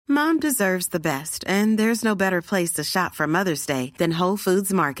Mom deserves the best, and there's no better place to shop for Mother's Day than Whole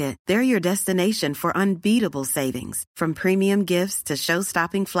Foods Market. They're your destination for unbeatable savings, from premium gifts to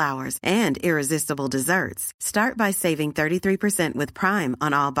show-stopping flowers and irresistible desserts. Start by saving 33% with Prime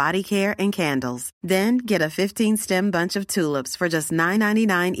on all body care and candles. Then get a 15-stem bunch of tulips for just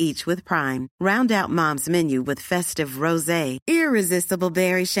 $9.99 each with Prime. Round out Mom's menu with festive rosé, irresistible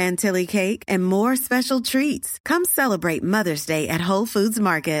berry chantilly cake, and more special treats. Come celebrate Mother's Day at Whole Foods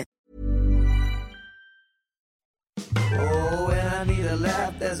Market. Oh, when I need a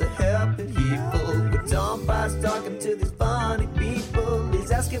laugh, there's a helping people. With Tom Price talking to these funny people. He's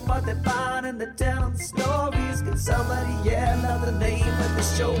asking what they find and they're telling the stories. Can somebody yell out the name of the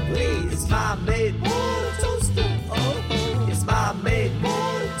show, please? It's My Made-Water Toaster. Oh, it's My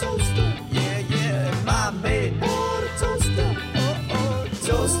Made-Water Toaster. Yeah, yeah, it's My Made-Water Toaster. Oh,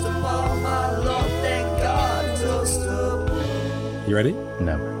 toaster for my Lord, thank God, toaster. You ready?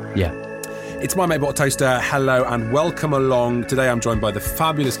 No. Yeah. It's My Made Water Toaster. Hello and welcome along. Today I'm joined by the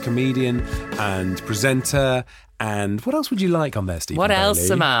fabulous comedian and presenter. And what else would you like on there, Stephen What Bailey?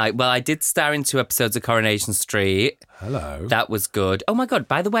 else am I? Well, I did star in 2 episodes of Coronation Street. Hello. That was good. Oh my God,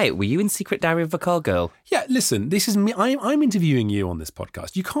 by the way, were you in Secret Diary of a Call Girl? Yeah, listen, this is me. I'm interviewing you on this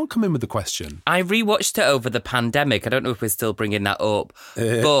podcast. You can't come in with the question. I rewatched it over the pandemic. I don't know if we're still bringing that up.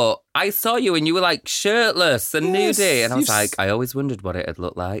 But I saw you and you were like shirtless and nudie. And I was like, I always wondered what it had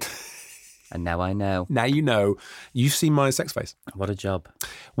looked like. And now I know. Now you know. You've seen my sex face. What a job.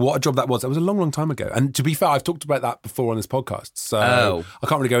 What a job that was. That was a long, long time ago. And to be fair, I've talked about that before on this podcast. So I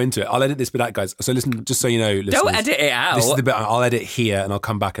can't really go into it. I'll edit this bit out, guys. So listen, just so you know, listeners, don't edit it out. This is the bit I'll edit here and I'll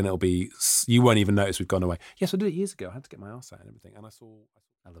come back and it'll be, you won't even notice we've gone away. Yes, I did it years ago. I had to get my arse out and everything. And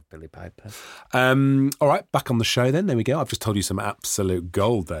I love Billy Piper. All right, back on the show then. There we go. I've just told you some absolute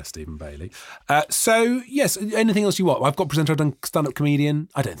gold there, Stephen Bailey. So, yes, anything else you want? I've got presenter, I've done stand-up comedian.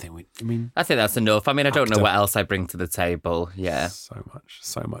 I think that's enough. I don't know what else I bring to the table. Yeah. So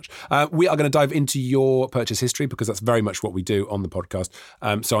much. We are going to dive into your purchase history because that's very much what we do on the podcast.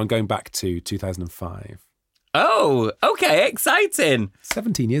 So I'm going back to 2005. Oh, okay, exciting.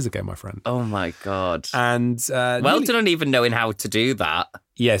 17 years ago, my friend. Oh, my God. And well done on even knowing how to do that.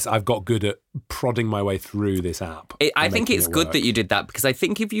 Yes, I've got good at prodding my way through this app. I think it's good that you did that because I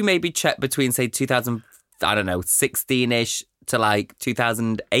think if you maybe check between, say, 16-ish to like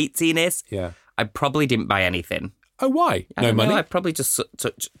 2018-ish, yeah, I probably didn't buy anything. Oh, why? No money? I probably just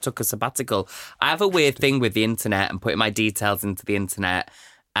took a sabbatical. I have a weird thing with the internet and putting my details into the internet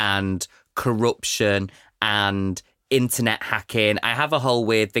and corruption and internet hacking. I have a whole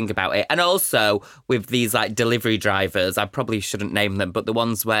weird thing about it. And also with these like delivery drivers, I probably shouldn't name them, but the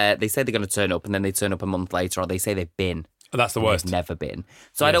ones where they say they're going to turn up and then they turn up a month later or they say they've been. Oh, that's the worst. They've never been.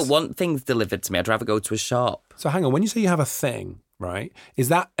 So yes. I don't want things delivered to me. I'd rather go to a shop. So hang on, when you say you have a thing, right, is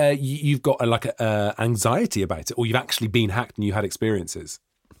that you've got a anxiety about it or you've actually been hacked and you had experiences?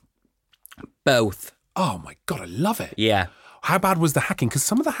 Both. Oh my God, I love it. Yeah. How bad was the hacking? Because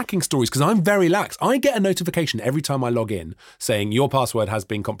some of the hacking stories, because I'm very lax, I get a notification every time I log in saying your password has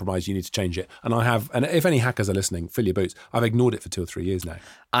been compromised, you need to change it. And I have, and if any hackers are listening, fill your boots. I've ignored it for 2 or 3 years now.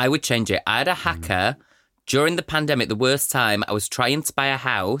 I would change it. I had a hacker during the pandemic, the worst time. I was trying to buy a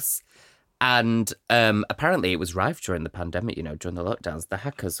house and apparently it was rife during the pandemic, during the lockdowns. The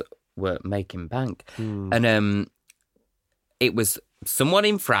hackers were making bank. And it was someone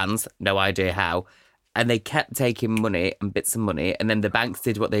in France, no idea how, and they kept taking money and bits of money. And then the banks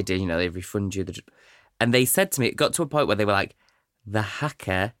did what they did, they refund you. And they said to me, it got to a point where they were like, the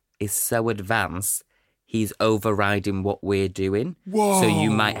hacker is so advanced, he's overriding what we're doing. Whoa. So you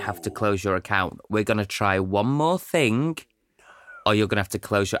might have to close your account. We're going to try one more thing or you're going to have to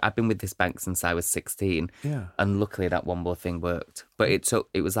close your... I've been with this bank since I was 16. Yeah. And luckily that one more thing worked. But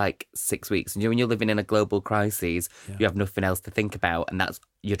it was like 6 weeks. And when you're living in a global crisis, you have nothing else to think about. And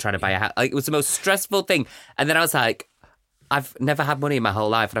you're trying to buy a house. Like, it was the most stressful thing. And then I was like, I've never had money in my whole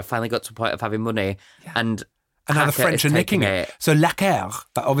life. And I finally got to a point of having money. Yeah. And now the French are nicking it. So hacker,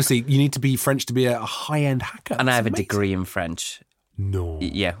 obviously you need to be French to be a high-end hacker. And I have a degree in French. No.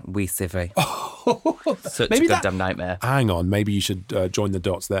 Yeah, oui, c'est vrai. Such maybe a goddamn nightmare. Hang on, maybe you should join the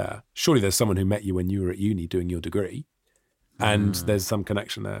dots there. Surely there's someone who met you when you were at uni doing your degree. And there's some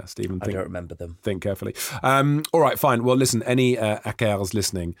connection there, Stephen. I don't remember them. Think carefully. All right, fine. Well, listen, any hackers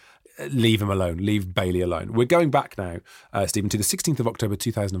listening, leave him alone. Leave Bailey alone. We're going back now, Stephen, to the 16th of October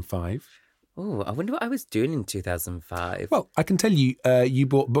 2005. Oh, I wonder what I was doing in 2005. Well, I can tell you, you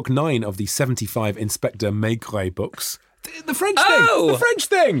bought book 9 of the 75 Inspector Maigret books. The French thing. The French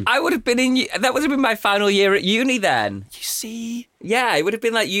thing. That would have been my final year at uni then. You see? Yeah, it would have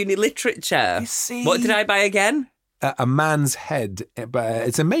been like uni literature. You see? What did I buy again? A Man's Head.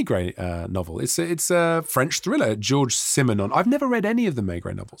 It's a Maigret novel. It's a French thriller. Georges Simenon. I've never read any of the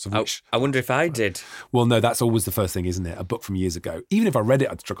Maigret novels. I wonder if I did. Well, no, that's always the first thing, isn't it? A book from years ago. Even if I read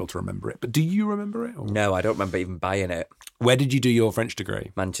it, I'd struggle to remember it. But do you remember it? Or? No, I don't remember even buying it. Where did you do your French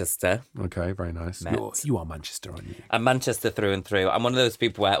degree? Manchester. Okay, very nice. You are Manchester, aren't you? I'm Manchester through and through. I'm one of those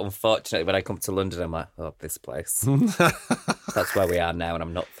people where, unfortunately, when I come to London, I'm like, oh, this place. That's where we are now, and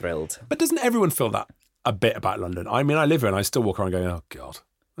I'm not thrilled. But doesn't everyone feel that a bit about London? I mean, I live here, and I still walk around going, oh, God.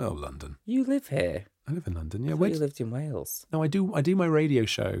 Oh, London. You live here? I live in London, yeah. Where you lived in Wales? No, I do my radio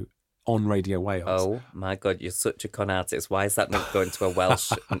show on Radio Wales. Oh, my God, you're such a con artist. Why is that not going to a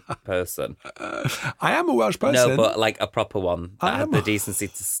Welsh person? I am a Welsh person. No, but like a proper one that had the decency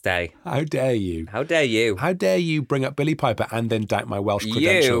to stay. How dare you? How dare you? How dare you bring up Billy Piper and then doubt my Welsh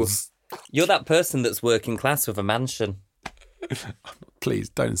credentials? You're that person that's working class with a mansion. Please,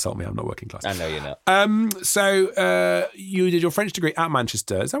 don't insult me. I'm not working class. I know you're not. So you did your French degree at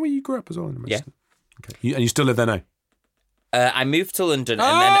Manchester. Is that where you grew up as well? In Manchester? Yeah. Okay. And you still live there now? I moved to London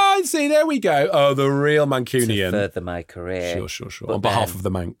and see, there we go. Oh, the real Mancunian. To further my career. Sure. But on behalf of the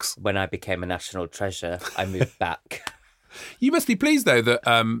Mancs. When I became a national treasure, I moved back. You must be pleased, though, that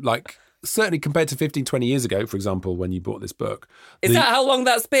certainly compared to 15, 20 years ago, for example, when you bought this book. Is that how long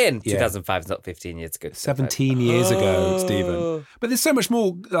that's been? Yeah. 2005 is not 15 years ago. 17 years ago, Stephen. But there's so much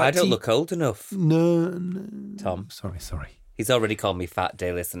more. I don't look old enough. No. Tom. Sorry. He's already called me fat,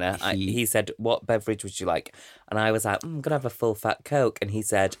 dear listener. He said, what beverage would you like? And I was like, I'm going to have a full fat Coke. And he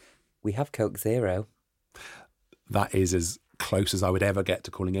said, we have Coke Zero. That is as close as I would ever get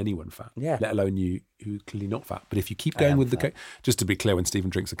to calling anyone fat. Yeah. Let alone you who clearly not fat. But if you keep going with the Coke, just to be clear, when Stephen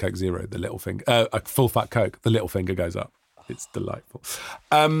drinks a Coke Zero, the little finger, a full fat Coke, the little finger goes up. It's delightful.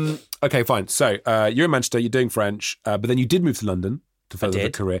 Okay, fine. So you're in Manchester, you're doing French, but then you did move to London to further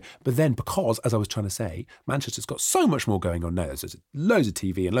the career. But then because, as I was trying to say, Manchester's got so much more going on now. There's loads of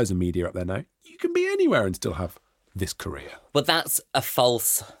TV and loads of media up there now. You can be anywhere and still have this career. But that's a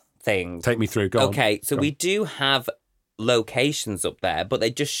false thing. Take me through. Go on. Okay, so we do have locations up there, but they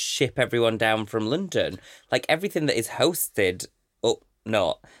just ship everyone down from London. Like everything that is hosted up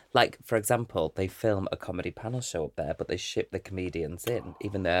north. Like, for example, they film a comedy panel show up there, but they ship the comedians in,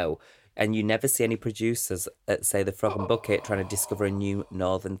 even though... And you never see any producers at, say, the Frog and Bucket trying to discover a new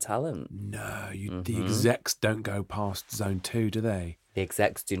northern talent. No, the execs don't go past Zone 2, do they? The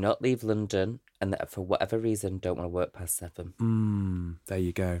execs do not leave London and that for whatever reason don't want to work past 7. There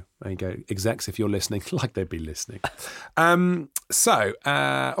you go. Execs, if you're listening, like they'd be listening. All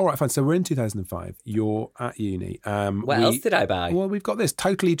right, fine. So we're in 2005. You're at uni. What else did I buy? Well, we've got this.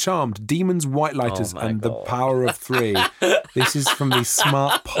 Totally Charmed, Demons, White Lighters, and God. The Power of Three. This is from the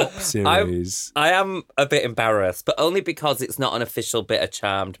Smart Pop series. I am a bit embarrassed, but only because it's not an official bit of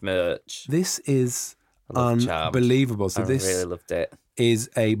Charmed merch. This is unbelievable. So I really loved it. Is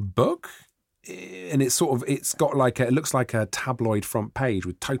a book, and it's got it looks like a tabloid front page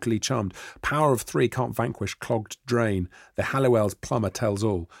with Totally Charmed, Power of Three Can't Vanquish Clogged Drain, The Halliwell's Plumber Tells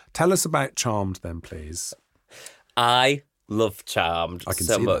All. Tell us about Charmed then, please. I love Charmed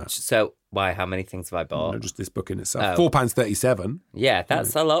so much. That. So why? How many things have I bought? No, just this book in itself. £4.37. Yeah,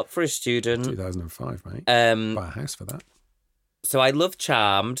 that's a lot for a student. 2005, mate. Buy a house for that. So I love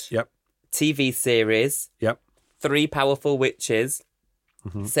Charmed. Yep. TV series. Yep. 3 Powerful Witches.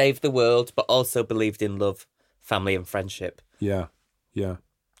 Saved the world, but also believed in love, family, and friendship. Yeah.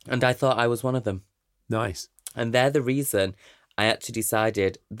 And I thought I was one of them. Nice. And they're the reason I actually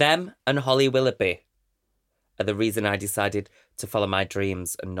decided, them and Holly Willoughby are the reason I decided to follow my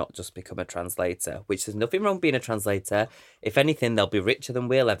dreams and not just become a translator, which there's nothing wrong being a translator. If anything, they'll be richer than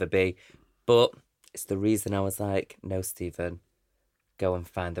we'll ever be. But it's the reason I was like, no, Stephen, go and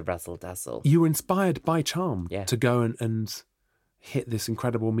find the razzle dazzle. You were inspired by Charmed to go and hit this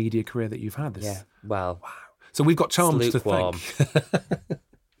incredible media career that you've had. Yeah, well. Wow. So we've got Charmed to thank.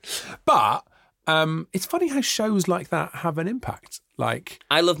 But it's funny how shows like that have an impact. Like,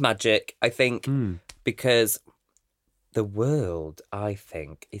 I love magic, I think, because the world, I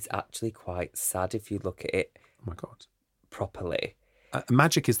think, is actually quite sad if you look at it properly.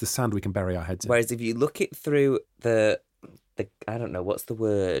 Magic is the sand we can bury our heads in. Whereas if you look it through the I don't know, what's the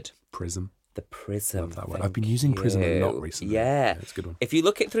word? Prism. The prism. Love that word. I've been using prism a lot recently. Yeah. It's a good one. If you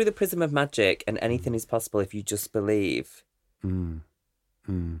look it through the prism of magic and anything is possible if you just believe.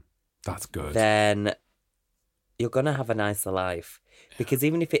 That's good. Then you're going to have a nicer life. Because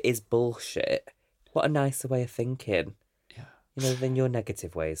even if it is bullshit, what a nicer way of thinking. Yeah. Than your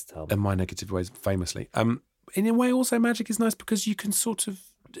negative ways, Tom. And my negative ways, famously. In a way, also, magic is nice because you can sort of,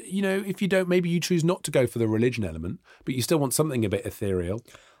 if you don't, maybe you choose not to go for the religion element, but you still want something a bit ethereal.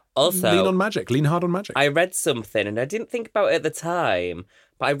 Also, lean on magic. Lean hard on magic. I read something, and I didn't think about it at the time,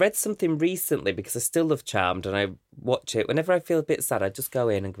 but I read something recently because I still love Charmed, and I watch it. Whenever I feel a bit sad, I just go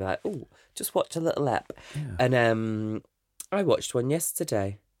in and be like, oh, just watch a little ep. Yeah. And I watched one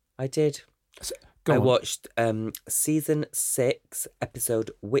yesterday. I did. I watched season 6,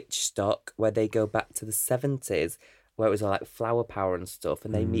 episode Witchstock, where they go back to the 70s, where it was all like flower power and stuff,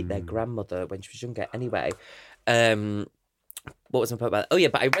 and they meet their grandmother when she was younger. Anyway, what was my point about that? Oh yeah,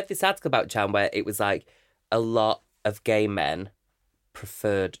 but I read this article about Charmed where it was like a lot of gay men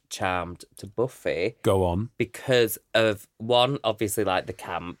preferred Charmed to Buffy. Go on. Because of, 1, obviously like the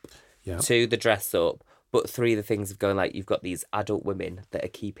camp, 2, the dress up, but 3, the things of going like, you've got these adult women that are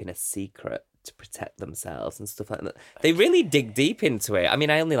keeping a secret to protect themselves and stuff like that. They really dig deep into it. I mean,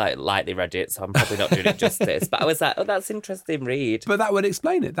 I only like lightly read it, so I'm probably not doing it justice. But I was like, oh, that's an interesting read. But that would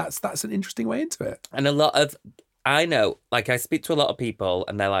explain it. That's an interesting way into it. And a lot of, I know, like I speak to a lot of people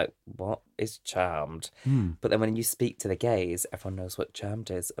and they're like, what is Charmed? But then when you speak to the gays, everyone knows what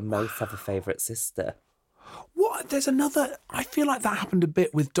Charmed is. And most have a favourite sister. What? There's another... I feel like that happened a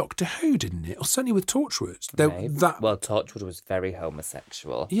bit with Doctor Who, didn't it? Or certainly with Torchwood. Well, Torchwood was very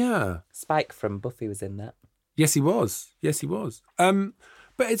homosexual. Yeah. Spike from Buffy was in that. Yes, he was. But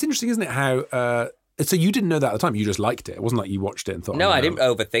it's interesting, isn't it, how... so you didn't know that at the time. You just liked it. It wasn't like you watched it and thought... No, I didn't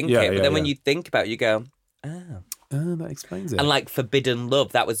overthink it. But then when you think about it, you go... Oh, that explains it. And like Forbidden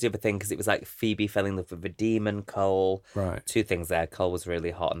Love, that was the other thing, because it was like Phoebe fell in love with a demon, Cole. Right. 2 things there. Cole was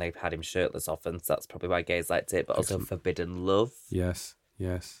really hot and they've had him shirtless often, so that's probably why gays liked it. But Excellent. Also Forbidden Love. Yes.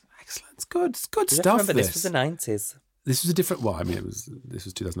 Excellent. It's good stuff. Remember, this was the 90s. This was a different... Well, I mean, this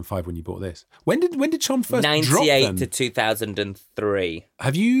was 2005 when you bought this. When did Charmed first 98 drop, then? 98 to 2003.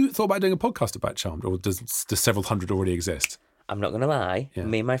 Have you thought about doing a podcast about Charmed, or does several hundred already exist? I'm not going to lie. Yeah.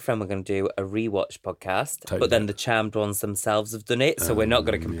 Me and my friend were going to do a rewatch podcast, but then the Charmed ones themselves have done it, so we're not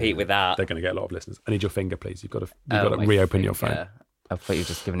going to compete with that. They're going to get a lot of listeners. I need your finger, please. You've got to reopen your phone. I thought you were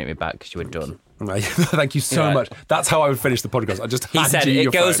just giving it me back because you were done. Thank you so much. That's how I would finish the podcast. I just He said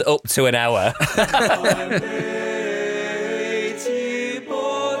it goes up to an hour.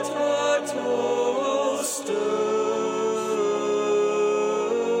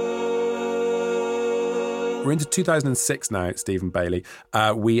 We're into 2006 now, Stephen Bailey.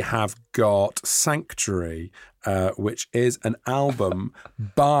 We have got Sanctuary, which is an album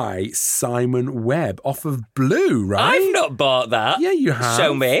by Simon Webbe off of Blue, right? I've not bought that. Yeah, you have.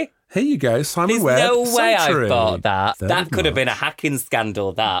 Show me. Here you go, Simon Webbe. There's no way Sanctuary. I bought that. That could have been a hacking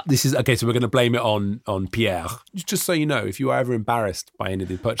scandal, that. This is, okay, so we're going to blame it on Pierre. Just so you know, if you are ever embarrassed by any of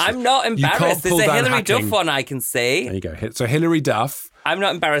the purchases. I'm not embarrassed. There's a Hilary Duff one I can see. There you go. So Hilary Duff. I'm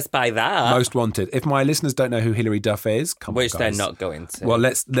not embarrassed by that. Most Wanted. If my listeners don't know who Hilary Duff is, come on, guys. Which they're not going to. Well,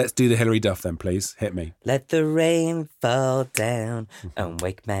 let's do the Hilary Duff then, please. Hit me. Let the rain fall down and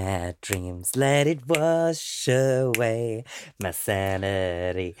wake my dreams. Let it wash away my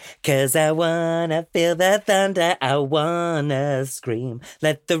sanity. 'Cause I wanna feel the thunder. I wanna scream.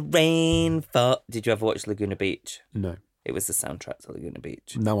 Let the rain fall. Did you ever watch Laguna Beach? No. It was the soundtrack to Laguna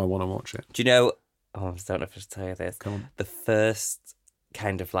Beach. Now I want to watch it. Do you know... Oh, I don't know if I should tell you this. Come on. The first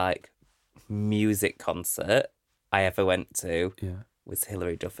kind of like music concert I ever went to was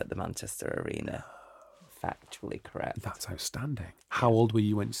Hilary Duff at the Manchester Arena. Factually correct. That's outstanding. How old were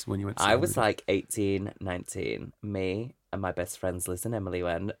you when you went to I was like 18, 19. Me and my best friends Liz and Emily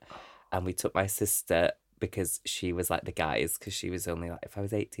went, and we took my sister because she was like the guys, because she was only like, if I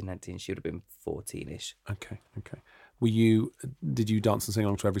was 18, 19, she would have been 14-ish. Okay. Did you dance and sing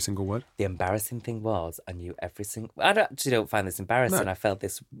along to every single word? The embarrassing thing was I knew every single... I actually don't find this embarrassing. No. I felt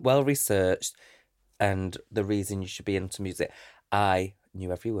this well-researched, and the reason you should be into music. I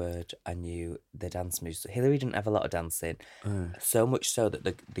knew every word. I knew the dance moves. Hilary didn't have a lot of dancing. So much so that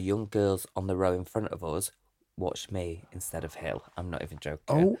the young girls on the row in front of us watched me instead of Hill. I'm not even joking.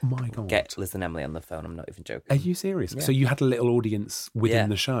 Oh, my God. Get Liz and Emily on the phone. I'm not even joking. Are you serious? Yeah. So you had a little audience within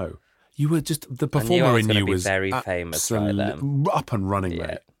the show? You were just... The performer I in you was very famous by them. Up and running,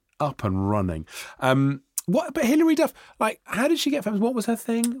 mate. Up and running. What? But Hilary Duff, like, how did she get famous? What was her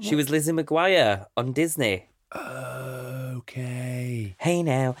thing? She was Lizzie McGuire on Disney. Okay. Hey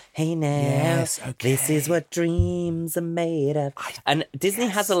now. Yes, okay. This is what dreams are made of. And Disney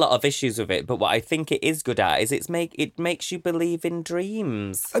has a lot of issues with it, but what I think it is good at is it makes you believe in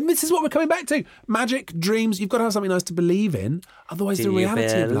dreams. And this is what we're coming back to. Magic, dreams, you've got to have something nice to believe in. Otherwise, the reality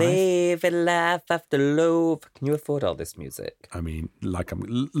of life... Do you believe in life after love? Can you afford all this music? I mean, like I'm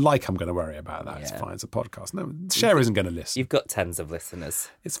going to worry about that. Yeah. It's fine. It's a podcast. No, Cher isn't going to listen. You've got tens of listeners.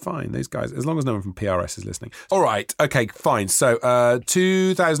 It's fine. These guys, as long as no one from PRS is listening. All right. Okay, fine. So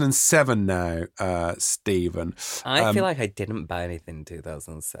 2007 now, Stephen. I feel like I didn't buy anything in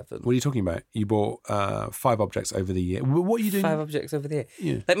 2007. What are you talking about? You bought 5 objects over the year. What are you doing? 5 objects over the year.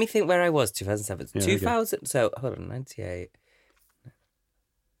 Yeah. Let me think where I was 2007. Yeah, 2000. Okay. So hold on, 98.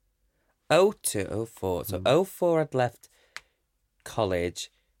 02, 04. So 04 I'd left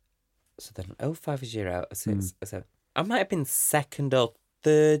college. So then 05 is year out. So I might have been second or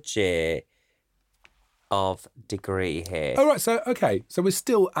third year of degree here. Oh, right. So, okay. So we're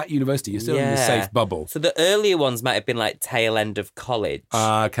still at university. You're still in the safe bubble. So the earlier ones might have been like tail end of college.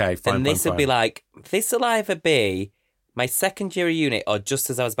 Okay, fine. And this will be like, this will either be my second year of uni or just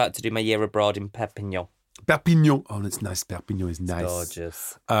as I was about to do my year abroad in Perpignan. Perpignan. Oh, it's nice. Perpignan is nice. It's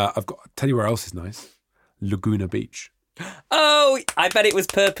gorgeous. I'll tell you where else is nice. Laguna Beach. Oh, I bet it was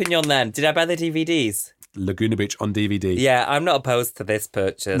Perpignan then. Did I buy the DVDs? Laguna Beach on DVD. Yeah, I'm not opposed to this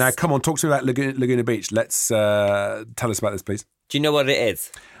purchase. Now, come on, talk to me about Laguna Beach. Let's tell us about this, please. Do you know what it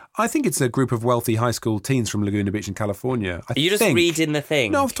is? I think it's a group of wealthy high school teens from Laguna Beach in California. Are you just reading the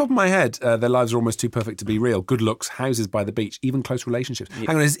thing? No, off the top of my head, their lives are almost too perfect to be real. Good looks, houses by the beach, even close relationships. Yeah.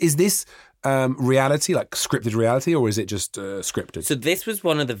 Hang on, is this reality, like scripted reality, or is it just scripted? So this was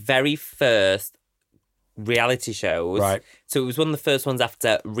one of the very first reality shows. Right. So it was one of the first ones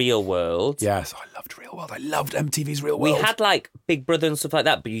after Real World. Yes, I loved Real World. I loved MTV's Real World. We had like Big Brother and stuff like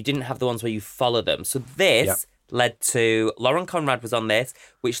that, but you didn't have the ones where you follow them. So this led to Lauren Conrad was on this,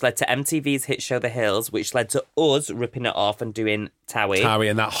 which led to MTV's hit show The Hills, which led to us ripping it off and doing Towie. Towie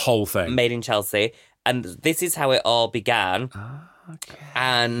and that whole thing. Made in Chelsea. And this is how it all began. Okay.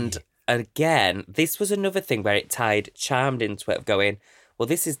 And again, this was another thing where it tied Charmed into it of going, well,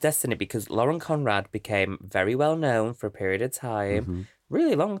 this is destiny because Lauren Conrad became very well known for a period of time,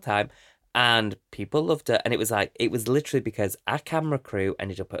 really long time, and people loved her. And it was like, it was literally because our camera crew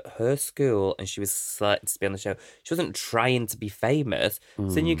ended up at her school and she was selected to be on the show. She wasn't trying to be famous. So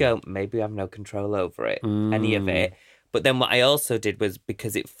then you go, maybe we have no control over it, any of it. But then what I also did was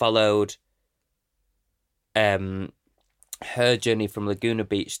because it followed her journey from Laguna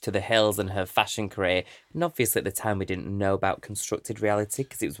Beach to the Hills and her fashion career. And obviously at the time we didn't know about constructed reality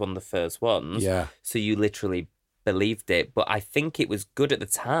because it was one of the first ones. Yeah. So you literally believed it. But I think it was good at the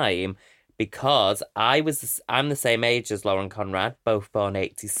time because I'm the same age as Lauren Conrad, both born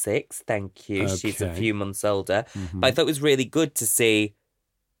 86. Thank you. Okay. She's a few months older. But I thought it was really good to see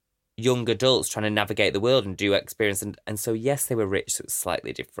young adults trying to navigate the world and do experience. And so, yes, they were rich, so it's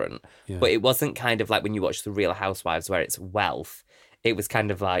slightly different. Yeah. But it wasn't kind of like when you watch The Real Housewives where it's wealth. It was kind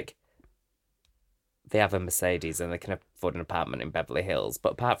of like they have a Mercedes and they can afford an apartment in Beverly Hills.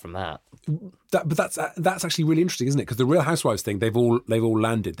 But apart from that... But that's actually really interesting, isn't it? Because the Real Housewives thing, they've all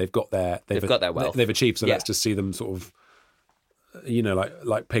landed. They've got their wealth. They've achieved. So let's just see them sort of, you know,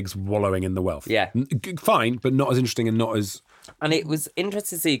 like pigs wallowing in the wealth. Yeah. Fine, but not as interesting and not as... And it was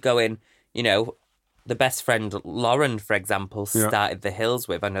interesting to see going, you know, the best friend Lauren, for example, started The Hills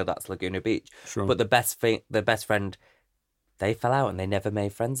with. I know that's Laguna Beach. Sure. But the best friend, they fell out and they never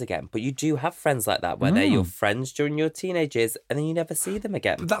made friends again. But you do have friends like that where they're your friends during your teenage years and then you never see them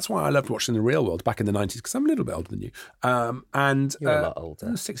again. But that's why I loved watching The Real World back in the 90s because I'm a little bit older than you. And you're a lot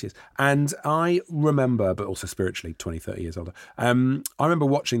older. 6 years. And I remember, but also spiritually, 20, 30 years older. I remember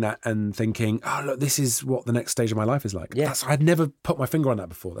watching that and thinking, oh, look, this is what the next stage of my life is like. Yeah. I'd never put my finger on that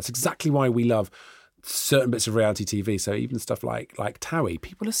before. That's exactly why we love certain bits of reality TV. So even stuff like Towie,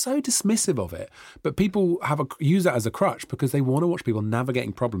 people are so dismissive of it, but people use that as a crutch because they want to watch people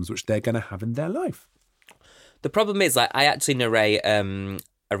navigating problems which they're going to have in their life. The problem is, like, I actually narrate a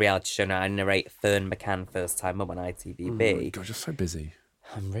reality show now. I narrate Fern McCann First Time Mum on ITVB. Oh my God, you're so busy.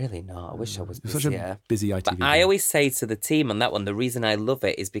 I'm really not. I wish I was busier. Such a busy ITV. But I always say to the team on that one, the reason I love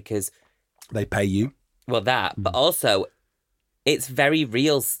it is because they pay you. Well, that, but also it's very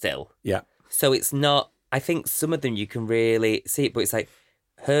real still. Yeah. So it's not, I think some of them you can really see it, but it's like,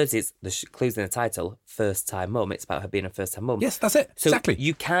 hers is, the clues in the title, First Time Mum. It's about her being a first time mum. Yes, that's it. So exactly.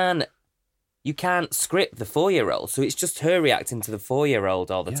 You can't script the 4-year-old. So it's just her reacting to the 4-year-old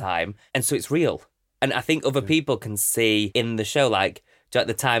all the time. And so it's real. And I think other people can see in the show, like, at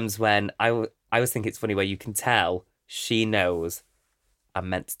the times when I always think it's funny where you can tell she knows I'm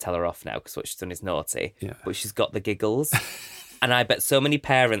meant to tell her off now because what she's done is naughty. Yeah. But she's got the giggles. And I bet so many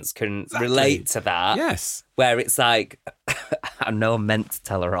parents can relate to that. Yes. Where it's like, I know I'm meant to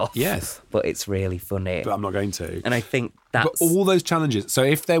tell her off. Yes. But it's really funny. But I'm not going to. And I think that's... But all those challenges. So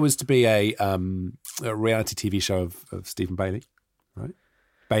if there was to be a reality TV show of Stephen Bailey, right?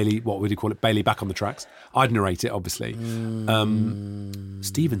 Bailey, what would you call it? Bailey Back on the Tracks. I'd narrate it, obviously.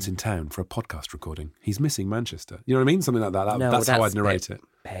 Stephen's in town for a podcast recording. He's missing Manchester. You know what I mean? Something like that. That's how I'd narrate it.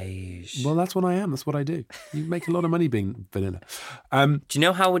 Bailey. douche. Well, that's what I am. That's what I do. You make a lot of money being vanilla. Do you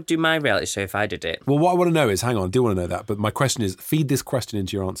know how I would do my reality show if I did it? Well, what I want to know is, hang on, I do want to know that, but my question is, feed this question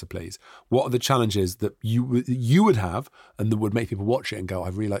into your answer, please. What are the challenges that you would have and that would make people watch it and go, I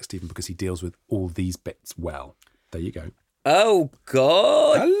really like Stephen because he deals with all these bits well? There you go. Oh,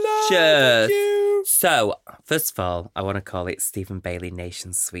 gorgeous. Hello, thank you. So, first of all, I want to call it Stephen Bailey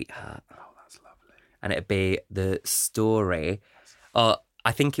Nation's Sweetheart. Oh, that's lovely. And it'd be the story, or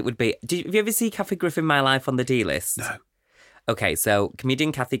I think it would be, have you ever seen Kathy Griffin, My Life on the D-List? No. Okay, so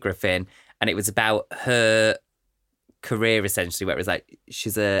comedian Kathy Griffin, and it was about her career, essentially, where it was like,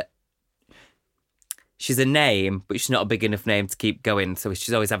 she's a name, but she's not a big enough name to keep going. So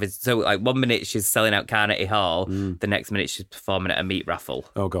she's always having, so like 1 minute she's selling out Carnegie Hall, the next minute she's performing at a meat raffle.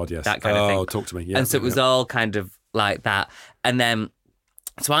 Oh, God, yes. That kind of thing. Oh, talk to me. Yeah, and so it was all kind of like that. And then,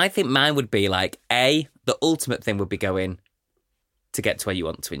 so I think mine would be like, the ultimate thing would be going to get to where you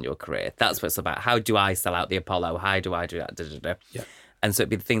want to in your career. That's what it's about. How do I sell out the Apollo? How do I do that? Yeah. And so it'd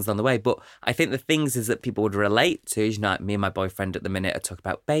be the things along the way. But I think the things is that people would relate to, you know, like me and my boyfriend at the minute are talking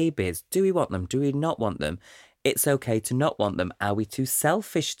about babies. Do we want them? Do we not want them? It's okay to not want them. Are we too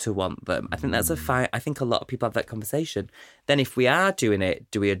selfish to want them? I think that's a fine. I think a lot of people have that conversation. Then if we are doing it,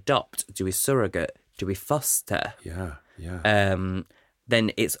 do we adopt? Do we surrogate? Do we foster? Yeah.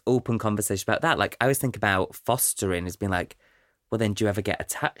 Then it's open conversation about that. Like I always think about fostering as being like, well, then do you ever get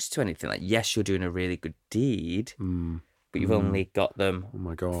attached to anything? Like, yes, you're doing a really good deed, but you've only got them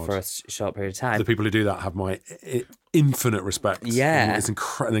for a short period of time. The people who do that have my infinite respect. Yeah. It's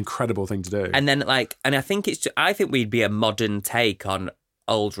an incredible thing to do. And then and I think I think we'd be a modern take on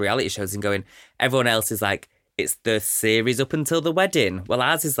old reality shows and going, everyone else is like, it's the series up until the wedding. Well,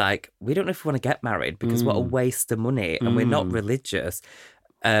 ours is like, we don't know if we want to get married because what a waste of money and we're not religious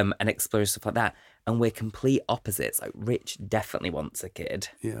and exploring stuff like that. And we're complete opposites. Like Rich definitely wants a kid.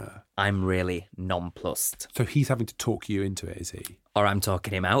 Yeah. I'm really nonplussed. So he's having to talk you into it, is he? Or I'm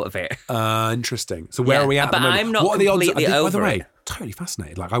talking him out of it. Interesting. So where are we at? But the moment? I'm not what are the odds? completely over by the way, it. Totally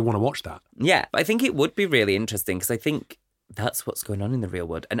fascinated. Like I want to watch that. Yeah, but I think it would be really interesting because I think that's what's going on in the real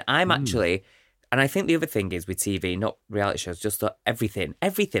world. And I'm actually, and I think the other thing is with TV, not reality shows, just everything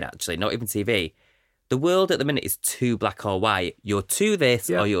actually, not even TV. The world at the minute is too black or white. You're to this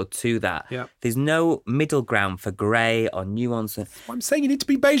or you're to that. Yeah. There's no middle ground for grey or nuance. I'm saying you need to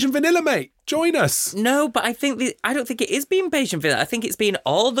be beige and vanilla, mate. Join us. No, but I don't think it is being beige and vanilla. I think it's being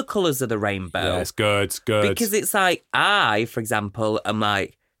all the colours of the rainbow. Yes, good. Because it's like, I, for example, am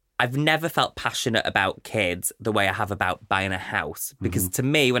like, I've never felt passionate about kids the way I have about buying a house. Because to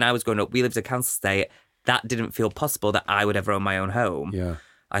me, when I was growing up, we lived in a council estate. That didn't feel possible that I would ever own my own home. Yeah.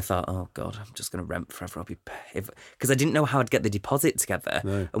 I thought, oh God, I'm just going to rent forever. Because I didn't know how I'd get the deposit together.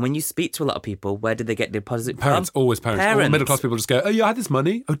 No. And when you speak to a lot of people, where did they get the deposit Parents, from? always parents. All middle class people just go, oh, you had this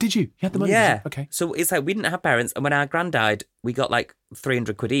money? Oh, did you? You had the money? Yeah. Did you? Okay. So it's like we didn't have parents. And when our gran died, we got like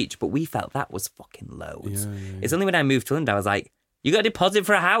 300 quid each. But we felt that was fucking loads. Yeah. It's only when I moved to London, I was like, you got a deposit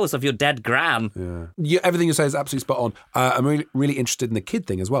for a house of your dead gran. Yeah. Everything you say is absolutely spot on. I'm really, really interested in the kid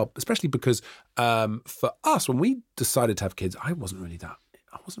thing as well, especially because for us, when we decided to have kids, I wasn't really that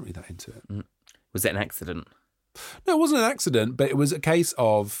into it. Was it an accident? No, it wasn't an accident, but it was a case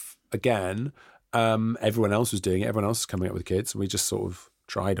of, again, everyone else was doing it. Everyone else was coming up with kids. And we just sort of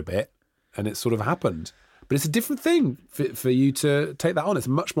tried a bit and it sort of happened. But it's a different thing for you to take that on. It's a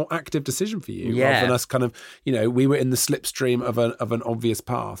much more active decision for you rather than us kind of, we were in the slipstream of an obvious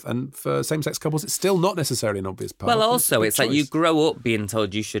path. And for same-sex couples, it's still not necessarily an obvious path. Well, also, it's like you grow up being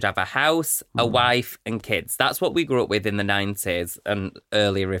told you should have a house, a wife and kids. That's what we grew up with in the 90s and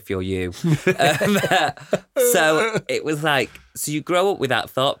earlier if you're you. So it was like, so you grow up with that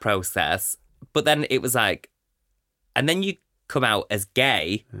thought process, but then it was like, and then you come out as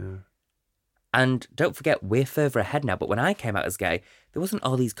gay. Yeah. And don't forget, we're further ahead now. But when I came out as gay, there wasn't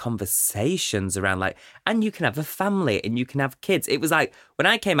all these conversations around like, and you can have a family and you can have kids. It was like, when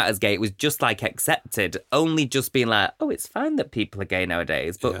I came out as gay, it was just like accepted, only just being like, oh, it's fine that people are gay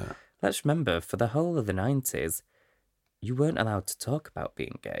nowadays. But let's remember, for the whole of the 90s, you weren't allowed to talk about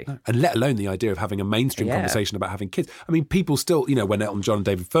being gay. No. And let alone the idea of having a mainstream conversation about having kids. I mean, people still, when Elton John and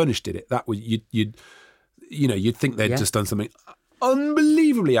David Furnish did it, that was, you'd think they'd just done something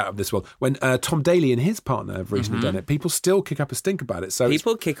unbelievably out of this world. When Tom Daley and his partner have recently done it, people still kick up a stink about it. So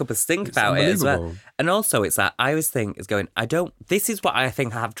people kick up a stink about it as well. And also, it's like, I always think is going, this is what I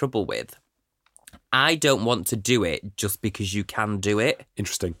think I have trouble with. I don't want to do it just because you can do it.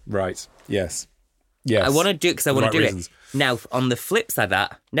 Interesting. Right. Yes. I want to do it because I want to do it. Now, on the flip side of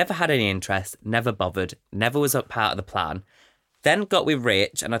that, never had any interest, never bothered, never was a part of the plan. Then got with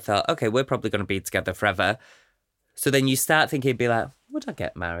Rich and I thought, okay, we're probably going to be together forever. So then you start thinking, be like, would I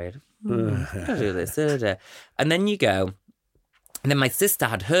get married? Gotta do this. And then you go, and then my sister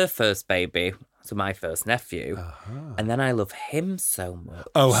had her first baby, so my first nephew, and then I love him so much.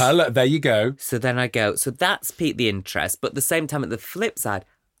 Oh, hello, there you go. So then I go, so that's piqued the interest, but at the same time, at the flip side,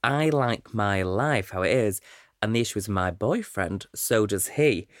 I like my life, how it is, and the issue is my boyfriend, so does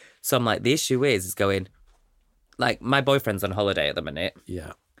he. So I'm like, the issue is going, like, my boyfriend's on holiday at the minute.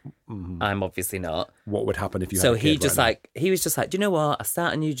 Yeah. Mm-hmm. I'm obviously not. What would happen if you so had a kid he was just like, do you know what? I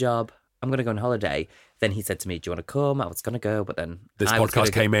start a new job. I'm going to go on holiday. Then he said to me, do you want to come? I was going to go, but then this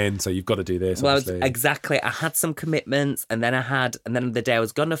podcast came in, so you've got to do this. Well, obviously. Exactly. I had some commitments, and then the day I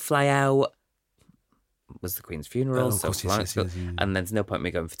was going to fly out was the Queen's funeral. And there's no point in me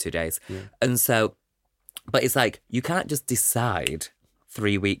going for 2 days. Yeah. And so, but it's like, you can't just decide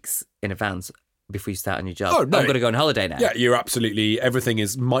 3 weeks in advance before you start a new job. Oh, no. I'm going to go on holiday now. Yeah, you're absolutely, everything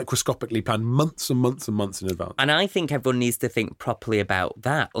is microscopically planned months and months and months in advance. And I think everyone needs to think properly about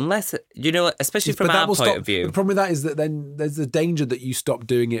that. Unless, you know, especially from our point of view. The problem with that is that then there's the danger that you stop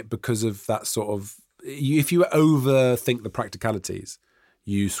doing it because of that sort of, if you overthink the practicalities,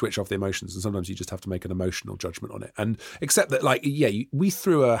 you switch off the emotions, and sometimes you just have to make an emotional judgment on it. And accept that, like, we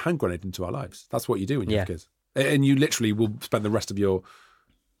threw a hand grenade into our lives. That's what you do when you have kids. And you literally will spend the rest of your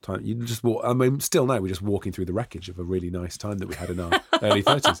time. You just walk. I mean, still now we're just walking through the wreckage of a really nice time that we had in our early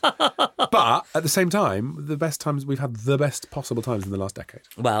 30s. But at the same time, the best times we've had, the best possible times in the last decade.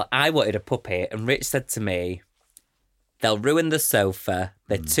 Well, I wanted a puppy, and Rich said to me, "They'll ruin the sofa.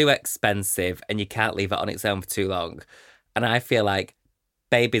 They're too expensive, and you can't leave it on its own for too long." And I feel like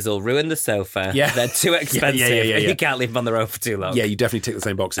babies will ruin the sofa. Yeah. They're too expensive, and you can't leave them on the road for too long. Yeah, you definitely tick the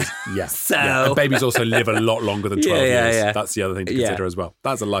same boxes. Yeah. So... And babies also live a lot longer than 12 years. Yeah. That's the other thing to consider as well.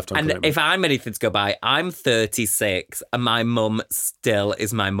 That's a lifetime commitment. If I'm anything to go by, I'm 36, and my mum still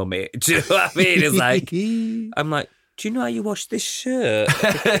is my mummy. Do you know what I mean? It's like, I'm like, do you know how you wash this shirt?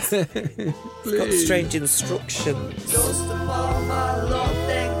 It's got strange instructions. Toast them all, my Lord,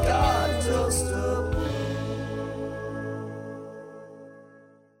 thank God, toast them.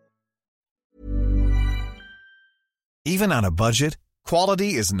 Even on a budget,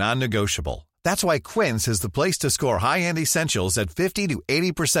 quality is non-negotiable. That's why Quince is the place to score high-end essentials at 50 to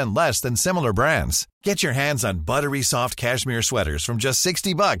 80% less than similar brands. Get your hands on buttery soft cashmere sweaters from just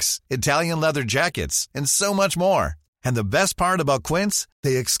 $60, Italian leather jackets, and so much more. And the best part about Quince,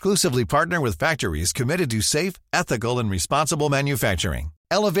 they exclusively partner with factories committed to safe, ethical, and responsible manufacturing.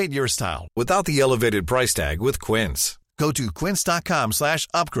 Elevate your style without the elevated price tag with Quince. Go to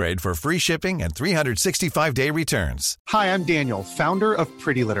quince.com/upgrade for free shipping and 365-day returns. Hi, I'm Daniel, founder of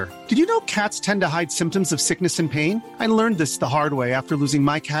Pretty Litter. Did you know cats tend to hide symptoms of sickness and pain? I learned this the hard way after losing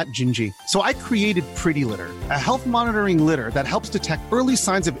my cat, Gingy. So I created Pretty Litter, a health monitoring litter that helps detect early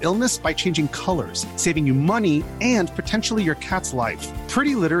signs of illness by changing colors, saving you money and potentially your cat's life.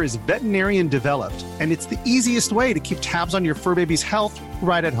 Pretty Litter is veterinarian developed, and it's the easiest way to keep tabs on your fur baby's health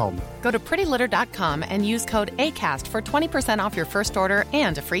right at home. Go to prettylitter.com and use code ACAST for 20% off your first order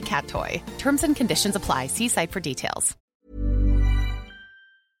and a free cat toy. Terms and conditions apply. See site for details.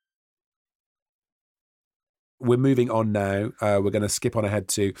 We're moving on now. We're going to skip on ahead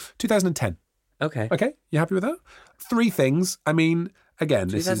to 2010. Okay. Okay, you happy with that? 3 things. I mean, again,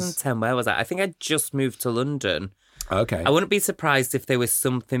 2010, where was I? I think I just moved to London. Okay. I wouldn't be surprised if there was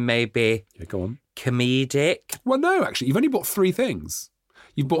something maybe go on. Comedic. Well, no, actually, you've only bought 3 things.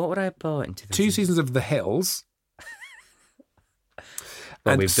 You bought what would I have bought in 2010? 2 seasons of The Hills.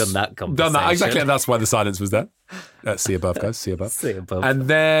 Well, we've done that conversation. Done that, exactly, and that's why the silence was there. See above, guys, see above. See above. And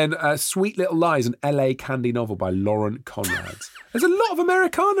then Sweet Little Lies, an L.A. Candy novel by Lauren Conrad. There's a lot of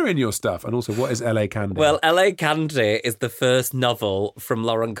Americana in your stuff. And also, what is L.A. Candy? Well, L.A. Candy is the first novel from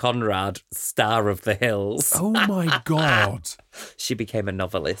Lauren Conrad, star of The Hills. Oh, my God. She became a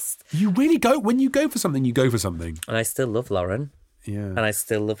novelist. You really go, when you go for something, you go for something. And I still love Lauren. Yeah. And I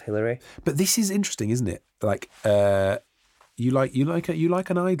still love Hillary. But this is interesting, isn't it? Like, you like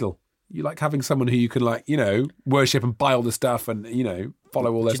an idol. You like having someone who you can, like, you know, worship and buy all the stuff and, you know,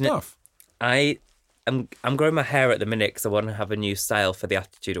 follow all their stuff. I'm growing my hair at the minute because I want to have a new style for the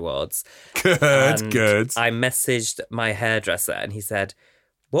Attitude Awards. Good. I messaged my hairdresser and he said,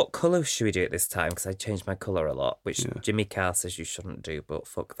 what colour should we do at this time? Because I changed my colour a lot, which Jimmy Carr says you shouldn't do, but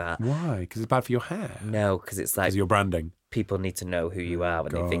fuck that. Why? Because it's bad for your hair? No, because it's like... Because your branding. People need to know who you are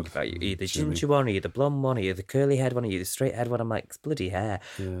when they think about you. Are you the ginger one, are you the blonde one, are you the curly head one, are you the straight head one? I'm like, it's bloody hair.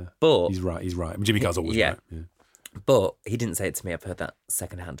 Yeah. But he's right. I mean, Jimmy Carr's always right. Yeah. But he didn't say it to me. I've heard that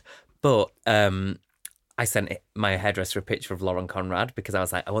secondhand. But I sent my hairdresser a picture of Lauren Conrad because I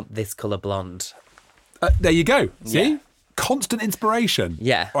was like, I want this colour blonde. There you go. See? constant inspiration.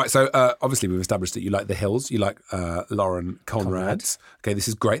 Yeah. All right, so obviously we've established that you like The Hills, you like Lauren Conrad's. Okay, this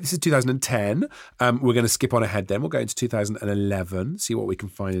is great. This is 2010. We're going to skip on ahead then. We'll go into 2011, see what we can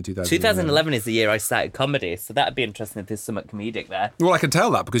find in 2011. 2011 is the year I started comedy, so that'd be interesting if there's something comedic there. Well, I can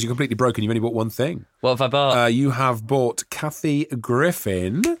tell that because you're completely broken. You've only bought one thing. What have I bought? You have bought Kathy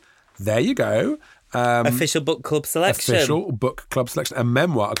Griffin. There you go. Official book club selection. Official book club selection. A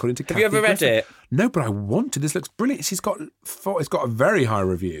memoir, according to Kathy Have you ever Griffin. read it? No, but I want to. This looks brilliant. It's got very high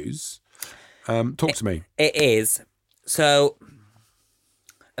reviews. Talk to me. It is. So,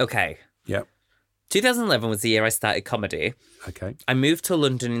 okay. Yep. 2011 was the year I started comedy. Okay. I moved to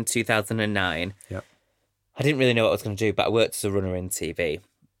London in 2009. Yep. I didn't really know what I was going to do, but I worked as a runner in TV.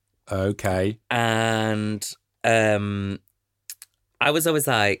 Okay. And I was always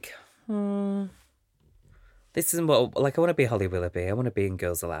like, this isn't what, like, I want to be Holly Willoughby. I want to be in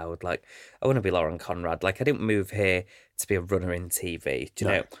Girls Aloud. Like, I want to be Lauren Conrad. Like, I didn't move here to be a runner in TV, do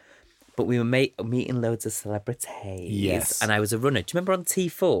you know? But we were meeting loads of celebrities. Yes. And I was a runner. Do you remember on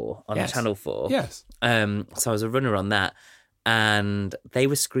T4, on Yes. Channel 4? Yes. So I was a runner on that. And they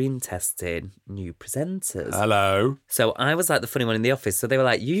were screen testing new presenters. Hello. So I was like the funny one in the office. So they were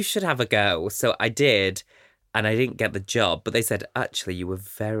like, you should have a go. So I did. And I didn't get the job. But they said, actually, you were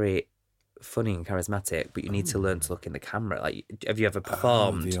very funny and charismatic, but you need to learn to look in the camera. Like, have you ever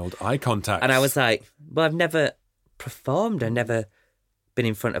performed? The old eye contact. And I was like, well, I've never performed. I've never been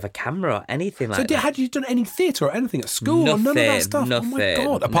in front of a camera or anything like that. So had you done any theatre or anything at school? Nothing, or none of that stuff? nothing, Oh my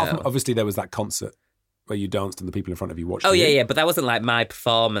God. Apart no. from, obviously, there was that concert where you danced and the people in front of you watched Oh, you. yeah, but that wasn't like my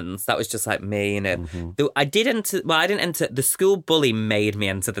performance. That was just like me. You know. I didn't enter, the school bully made me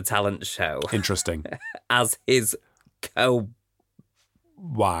enter the talent show Interesting. as his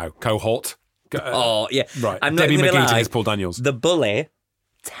Wow. Cohort. Oh, yeah. Right. I'm not Debbie gonna McGee to lie. his Paul Daniels. The bully,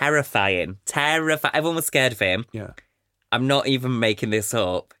 terrifying. Everyone was scared of him. Yeah. I'm not even making this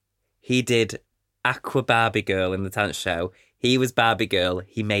up. He did Aqua Barbie Girl in the talent show. He was Barbie Girl.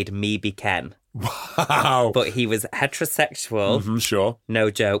 He made me be Ken. Wow. But he was heterosexual. Mhm, sure. No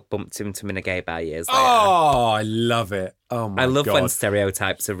joke. Bumped into him in a gay bar years later. Oh, I love it. Oh, my God. I love when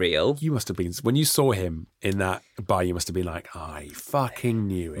stereotypes are real. You must have been, when you saw him in that bar, you must have been like, I fucking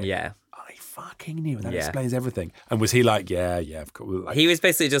knew it. Yeah. I fucking knew it. That Yeah. explains everything. And was he like, yeah, of course. Like, He was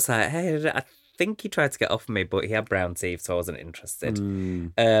basically just like, hey, I think he tried to get off of me, but he had brown teeth, so I wasn't interested.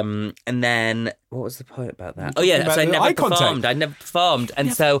 And then, what was the point about that? Oh, yeah, about so I the never eye contact. performed.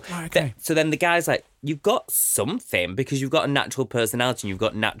 And so, right, okay. so then the guy's like, you've got something because you've got a natural personality and you've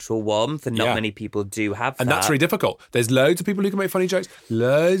got natural warmth, and not Yeah. many people do have that. and that's really difficult. There's loads of people who can make funny jokes,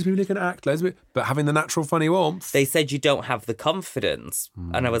 loads of people who can act, but having the natural funny warmth. They said you don't have the confidence.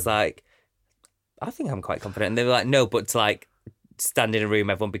 And I was like, I think I'm quite confident. And they were like, no, but to like stand in a room,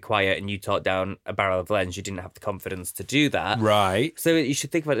 everyone be quiet, and you talk down a barrel of lens, you didn't have the confidence to do that. Right. So you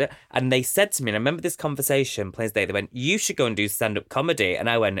should think about it. And they said to me, and I remember this conversation, plain as day, they went, you should go and do stand-up comedy. And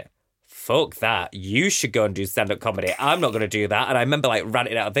I went, fuck that. You should go and do stand-up comedy. I'm not going to do that. And I remember like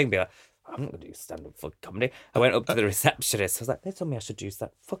ranting out a thing, being like, I'm not going to do stand-up comedy. I went up to the receptionist. I was like, they told me I should do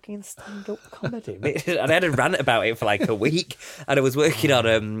fucking stand-up comedy. And I had a rant about it for like a week. And I was working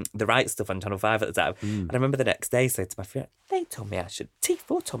on The Right Stuff on Channel 5 at the time. And I remember the next day saying to my friend, T4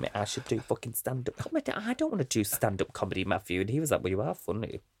 told me I should do fucking stand-up comedy. I don't want to do stand-up comedy, Matthew. And he was like, well, you are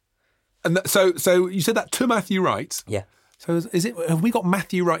funny. And so you said that to Matthew Wright. Yeah. So have we got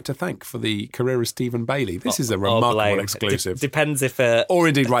Matthew Wright to thank for the career of Stephen Bailey? This is a remarkable blame. exclusive. Depends if... or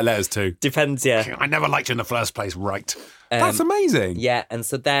indeed write letters to. Depends, yeah. I never liked you in the first place, Wright. That's amazing. Yeah, and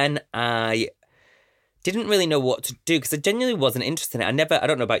so then I didn't really know what to do because I genuinely wasn't interested in it. I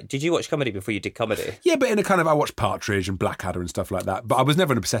don't know about... Did you watch comedy before you did comedy? Yeah, but in a kind of... I watched Partridge and Blackadder and stuff like that, but I was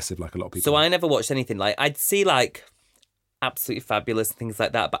never an obsessive like a lot of people. So I never watched anything. Like, I'd see, like, Absolutely Fabulous and things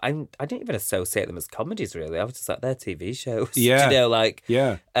like that, but I didn't even associate them as comedies, really. I was just like, they're TV shows. Yeah. Do you know, like...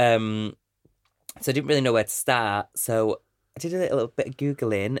 Yeah. So I didn't really know where to start. So I did a little bit of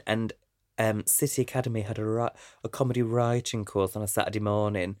Googling, and City Academy had a comedy writing course on a Saturday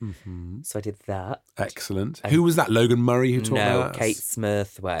morning. Mm-hmm. So I did that. Excellent. Who was that? Logan Murray who taught that? No, Kate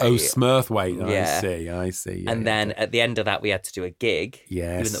Smurthwaite. Oh, Smurthwaite. Yeah. I see. Yeah, And then at the end of that, we had to do a gig.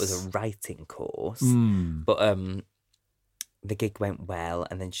 Yes. Even though it was a writing course. Mm. But the gig went well,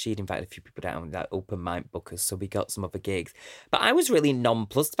 and then she'd invited a few people down with that open mic bookers, so we got some other gigs. But I was really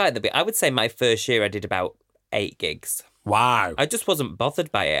nonplussed by the bit. I would say my first year I did about 8 gigs. Wow. I just wasn't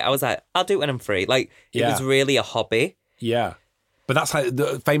bothered by it. I was like, I'll do it when I'm free. Like, it was really a hobby. Yeah. But that's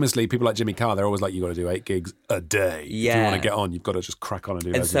how, famously, people like Jimmy Carr, they're always like, you got to do 8 gigs a day. Yeah. If you want to get on, you've got to just crack on and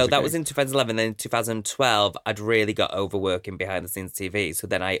do And so that was in 2011. Then in 2012, I'd really got over working behind the scenes TV. So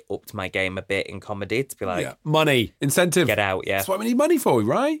then I upped my game a bit in comedy to be like, money, incentive. Get out, yeah. That's what we need money for,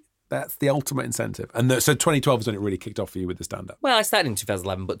 right? That's the ultimate incentive. And so 2012 is when it really kicked off for you with the stand-up. Well, I started in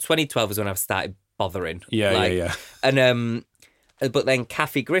 2011, but 2012 was when I started bothering. Yeah. And but then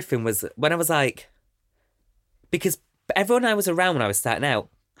Kathy Griffin was when I was like, because everyone I was around when I was starting out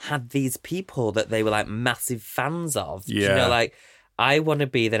had these people that they were like massive fans of. Yeah. You know, like, I want to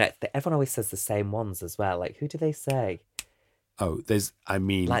be the next. Everyone always says the same ones as well. Like, who do they say? Oh,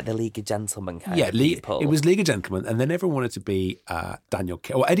 like the League of Gentlemen kind of people. It was League of Gentlemen, and then everyone wanted to be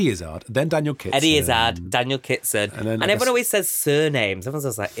Eddie Izzard, then Daniel Kitson. Eddie Izzard, Daniel Kitson. And everyone always says surnames. Everyone's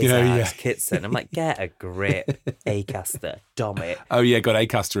always like, Izzard, Kitson. I'm like, get a grip, Acaster, Domit. Oh, yeah, God,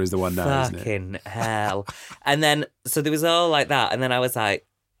 Acaster is the one now, isn't it? Fucking hell. And then, so there was all like that, and then I was like,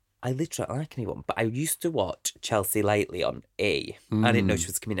 I literally don't like anyone, but I used to watch Chelsea Lately on E. I didn't know she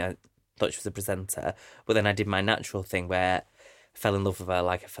was a comedian. I thought she was a presenter. But then I did my natural thing where I fell in love with her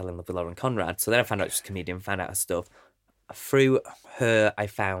like I fell in love with Lauren Conrad. So then I found out she was a comedian, found out her stuff. Through her, I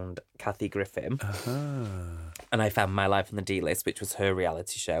found Kathy Griffin. And I found My Life on the D-List, which was her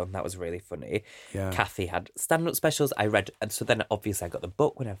reality show, and that was really funny. Yeah. Kathy had stand-up specials. I read, and so then obviously I got the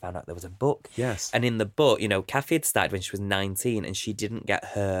book when I found out there was a book. Yes. And in the book, you know, Kathy had started when she was 19, and she didn't get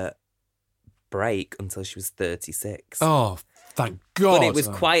her break until she was 36. Oh, thank God. But it was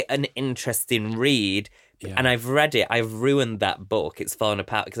quite an interesting read. Yeah. And I've read it. I've ruined that book. It's fallen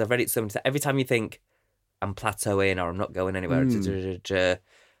apart because I've read it so many times. Every time you think, I'm plateauing or I'm not going anywhere,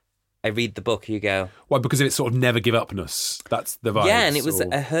 I read the book, you go... Why? Because of its sort of never give upness. That's the vibe. Yeah, and it was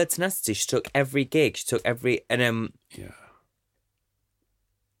her tenacity. She took every gig. She took every... And, yeah.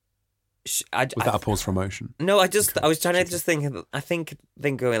 Was that a pause for emotion? No, I was trying to just think... I think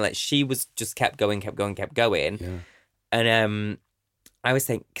going like, she was just kept going. Yeah. And I always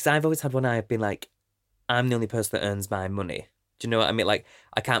think... Because I've always had one eye, I've been like, I'm the only person that earns my money. Do you know what I mean? Like,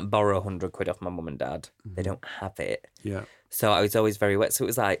 I can't borrow 100 quid off my mum and dad. Mm-hmm. They don't have it. Yeah. So I was always very wet. So it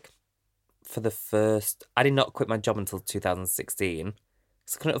was like, for the first... I did not quit my job until 2016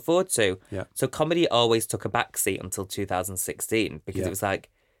 because I couldn't afford to. Yeah. So comedy always took a backseat until 2016 because it was like,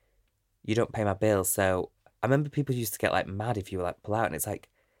 you don't pay my bills. So I remember people used to get like mad if you were like pull out, and it's like,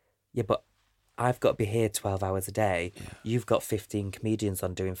 yeah, but I've got to be here 12 hours a day. Yeah. You've got 15 comedians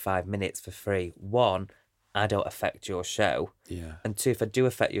on doing 5 minutes for free. One, I don't affect your show. Yeah. And two, if I do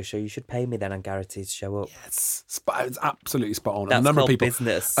affect your show, you should pay me then. I'm guaranteed to show up. Yes. It's absolutely spot on. That's and the number called of people,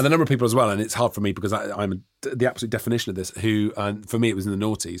 business. And the number of people as well, and it's hard for me because I'm the absolute definition of this, who, and for me it was in the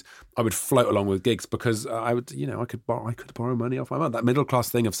noughties, I would float along with gigs because I would, I could borrow money off my mum. That middle class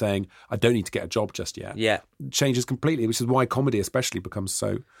thing of saying, I don't need to get a job just yet. Yeah. Changes completely, which is why comedy especially becomes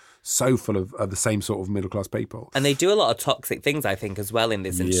so full of the same sort of middle class people. And they do a lot of toxic things, I think, as well in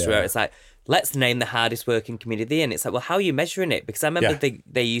this industry. Where it's like, let's name the hardest working comedian. And it's like, well, how are you measuring it? Because I remember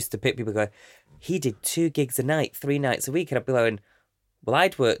they used to pick people going, he did 2 gigs a night, 3 nights a week. And I'd be going, well,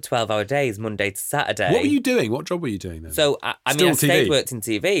 I'd work 12-hour days, Monday to Saturday. What were you doing? What job were you doing then? So, I worked in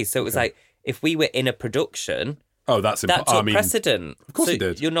TV. So it was like, if we were in a production, that took precedent. Of course it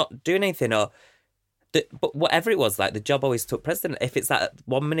did. You're not doing anything but whatever it was, like the job always took precedent. If it's like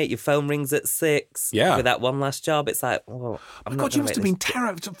 1 minute, your phone rings at 6 for that one last job, it's like, oh, I'm not. God, you must have been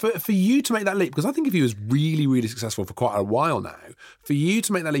terrible for you to make that leap. Because I think if he was really, really successful for quite a while now, for you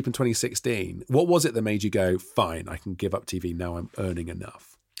to make that leap in 2016, what was it that made you go, fine, I can give up TV now, I'm earning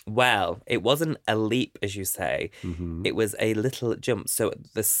enough? Well, it wasn't a leap, as you say. Mm-hmm. It was a little jump. So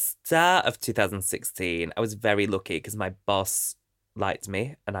at the start of 2016, I was very lucky because my boss liked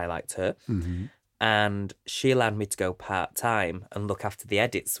me and I liked her. Mm-hmm. And she allowed me to go part-time and look after the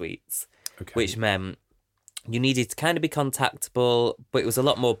edit suites, which meant you needed to kind of be contactable, but it was a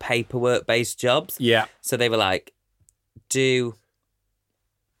lot more paperwork-based jobs. Yeah. So they were like, do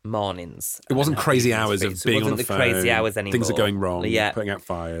mornings. It wasn't crazy hours of being on the phone. It wasn't the crazy hours anymore. Things are going wrong, putting out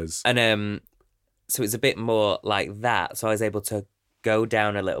fires. And so it was a bit more like that. So I was able to go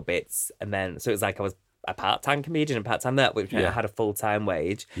down a little bit. And then, so it was like I was a part-time comedian and part-time that, which I had a full-time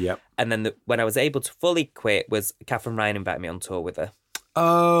wage. Yep. And then when I was able to fully quit was Katherine Ryan invited me on tour with her.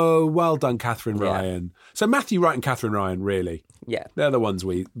 Oh, well done, Katherine Ryan. So Matthew Wright and Katherine Ryan, really? Yeah. They're the ones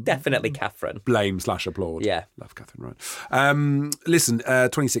we... Definitely Katherine. Blame/applaud. Yeah. Love Katherine Ryan. Listen,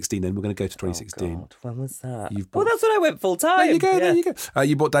 2016 then. We're going to go to 2016. Oh, God. When was that? Well, that's when I went full-time. There you go.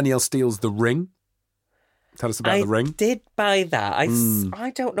 You bought Danielle Steele's The Ring. Tell us about The Ring. I did buy that.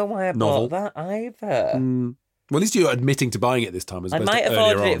 I don't know why I bought that either. Well, at least you're admitting to buying it this time as I opposed might to have earlier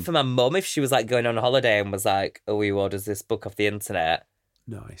ordered on. it for my mum if she was like going on holiday and was like, oh, who orders this book off the internet.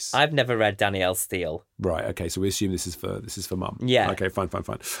 Nice. I've never read Danielle Steele. Right, okay, so we assume this is for mum. Yeah. Okay, fine.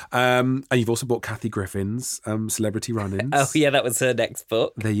 And you've also bought Kathy Griffin's Celebrity Run-Ins. Oh, yeah, that was her next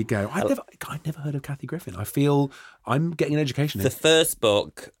book. There you go. I've never heard of Kathy Griffin. I feel I'm getting an education here. The first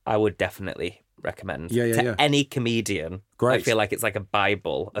book I would definitely recommend to any comedian. Great. I feel like it's like a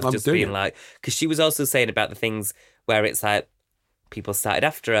Bible of I'm just doing being it. like, because she was also saying about the things where it's like people started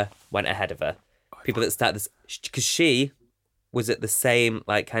after her, went ahead of her. People that started this, because she was at the same,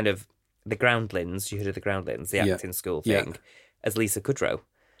 like, kind of the Groundlings, you heard of the Groundlings, the acting school thing, as Lisa Kudrow.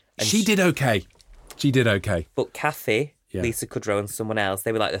 And she did okay. But Kathy, Lisa Kudrow and someone else,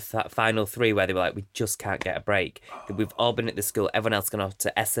 they were like the final three where they were like, we just can't get a break. We've all been at this school, everyone else gone off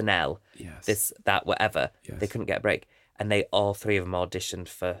to SNL, this, that, whatever. Yes. They couldn't get a break. And they, all three of them auditioned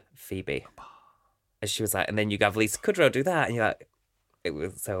for Phoebe. And she was like, and then you have Lisa Kudrow do that. And you're like, it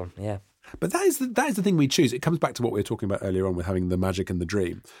was so, yeah. But that is the thing we choose. It comes back to what we were talking about earlier on with having the magic and the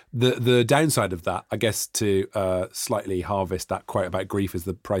dream. The downside of that, I guess, to slightly harvest that quote about grief is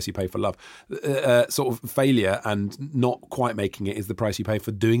the price you pay for love. Sort of failure and not quite making it is the price you pay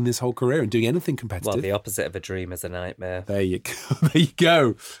for doing this whole career and doing anything competitive. Well, the opposite of a dream is a nightmare. There you go. There you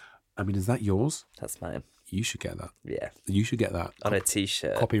go. I mean, is that yours? That's mine. You should get that. Yeah. You should get that. On a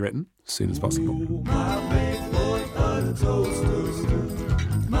T-shirt. Copywritten as soon as possible.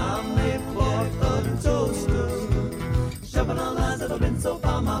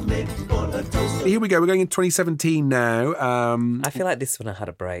 Here we go. We're going in 2017 now. I feel like this one I had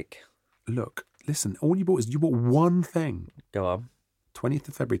a break. Look, listen, all you bought one thing. Go on. 20th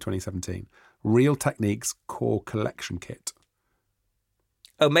of February 2017. Real Techniques Core Collection Kit.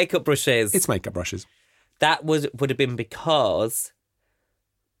 Oh, makeup brushes. It's makeup brushes. That would have been because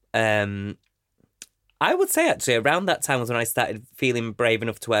I would say actually around that time was when I started feeling brave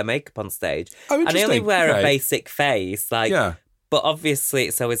enough to wear makeup on stage. Oh, and I interesting. only wear Okay. a basic face. Like, Yeah. But obviously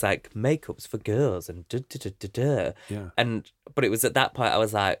it's always like makeup's for girls and da-da-da-da-da. Yeah. But it was at that point I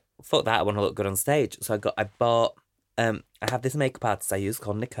was like, fuck that, I want to look good on stage. So I bought I have this makeup artist I use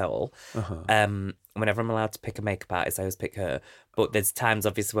called Nicole. Whenever I'm allowed to pick a makeup artist, I always pick her. But there's times,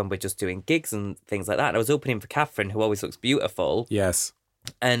 obviously, when we're just doing gigs and things like that. And I was opening for Catherine, who always looks beautiful. Yes.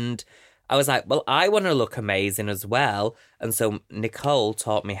 And I was like, well, I want to look amazing as well. And so Nicole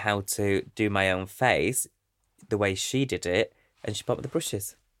taught me how to do my own face the way she did it. And she bought me the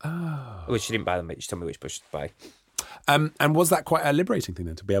brushes. Oh. Well, she didn't buy them, but she told me which brushes to buy. And was that quite a liberating thing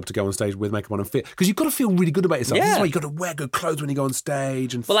then, to be able to go on stage with makeup on and feel? Because you've got to feel really good about yourself. Yeah. This is why you've got to wear good clothes when you go on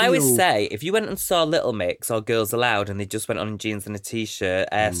stage. And Well, I always say, if you went and saw Little Mix or Girls Aloud and they just went on in jeans and a T-shirt,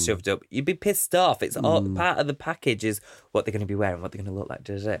 hair shoved up, you'd be pissed off. It's all part of the package is what they're going to be wearing, what they're going to look like.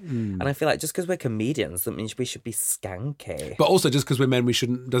 And I feel like just because we're comedians, that means we should be skanky. But also, just because we're men,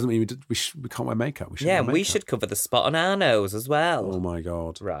 doesn't mean we can't wear makeup. We should cover the spot on our nose as well. Oh my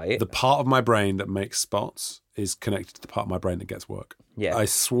God. Right. The part of my brain that makes spots is connected to the part of my brain that gets work. Yeah. I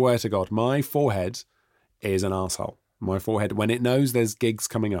swear to God, my forehead is an arsehole. My forehead, when it knows there's gigs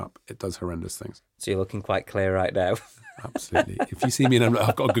coming up, it does horrendous things. So you're looking quite clear right now. Absolutely. If you see me and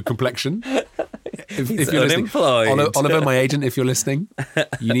I've got a good complexion, if He's you're listening, unemployed. Oliver, my agent, if you're listening,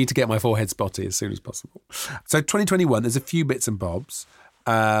 you need to get my forehead spotty as soon as possible. So 2021, there's a few bits and bobs.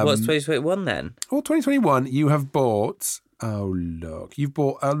 What's 2021 then? Well, 2021, you have bought. You've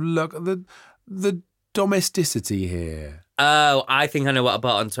bought. The domesticity here. Oh, I think I know what I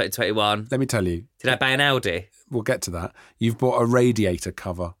bought on 2021. Let me tell you. Did I buy an Audi? We'll get to that. You've bought a radiator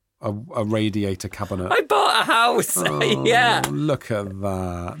cover, a radiator cabinet. I bought a house. Yeah. Look at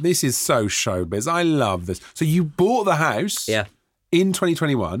that. This is so showbiz. I love this. So you bought the house Yeah. in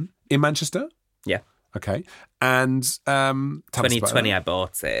 2021 in Manchester? Yeah. Okay. And tell us about 2020 that. I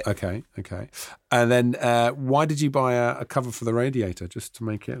bought it. Okay. And then why did you buy a cover for the radiator? Just to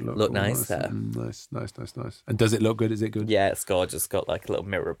make it look all nicer. Nice. And does it look good? Is it good? Yeah, it's gorgeous. Got like a little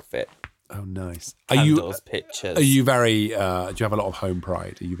mirror above it. Oh, nice. Candles, pictures. Are you very, do you have a lot of home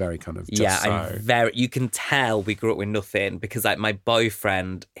pride? Are you very kind of just I'm very, you can tell we grew up with nothing because like my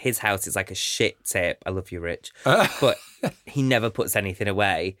boyfriend, his house is like a shit tip. I love you, Rich. But he never puts anything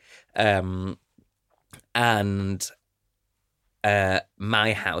away. And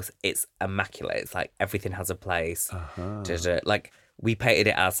my house, it's immaculate. It's like everything has a place. Like we painted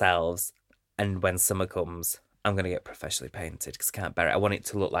it ourselves. And when summer comes, I'm going to get professionally painted because I can't bear it. I want it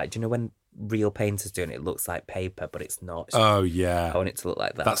to look like, do you know when real painters doing it, it looks like paper, but it's not. Oh, yeah. I want it to look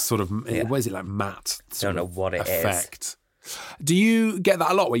like that. That's sort of, what is it, like matte? Don't know what it effect. Do you get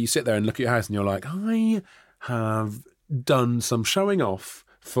that a lot where you sit there and look at your house and you're like, I have done some showing off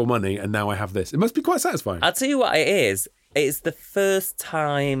for money, and now I have this. It must be quite satisfying. I'll tell you what it is. It's the first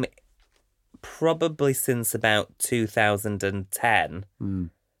time, probably since about 2010,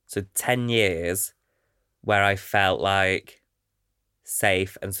 so 10 years, where I felt like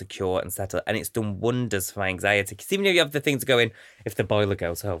safe and secure and settled. And it's done wonders for my anxiety. Because even if you have the things going, if the boiler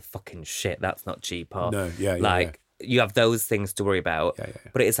goes, oh, fucking shit, that's not cheap. Or, you have those things to worry about. Yeah.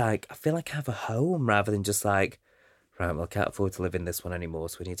 But it's like, I feel like I have a home rather than just like, right, well, I can't afford to live in this one anymore,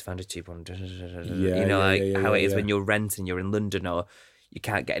 so we need to find a cheap one. How it is when you're renting, you're in London, or you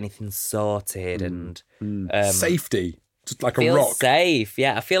can't get anything sorted. And Safety. Just like a feel rock. Safe,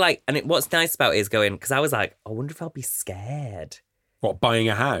 yeah. I feel like, and what's nice about it is going, because I was like, I wonder if I'll be scared. What, buying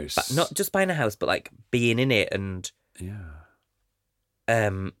a house? But not just buying a house, but like being in it and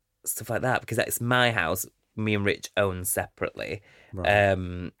stuff like that, because it's my house. Me and Rich own separately. Right.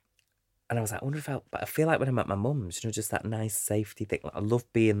 And I was like, I wonder if but I feel like when I'm at my mum's, just that nice safety thing. Like, I love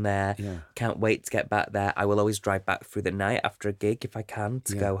being there. Yeah. Can't wait to get back there. I will always drive back through the night after a gig if I can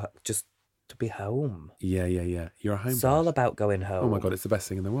to go just to be home. Yeah. You're a home. It's all about going home. Oh my God, it's the best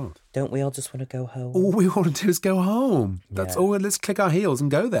thing in the world. Don't we all just want to go home? All we want to do is go home. That's all. Let's click our heels and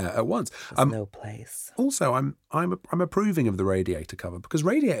go there at once. There's no place. Also, I'm approving of the radiator cover because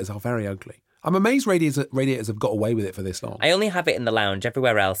radiators are very ugly. I'm amazed radiators have got away with it for this long. I only have it in the lounge.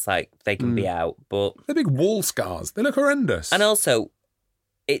 Everywhere else, like, they can be out, but... They're big wall scars. They look horrendous. And also,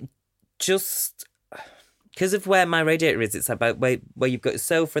 it just... Because of where my radiator is, it's about where you've got the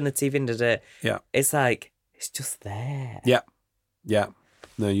sofa and the TV and yeah. It's like, it's just there. Yeah.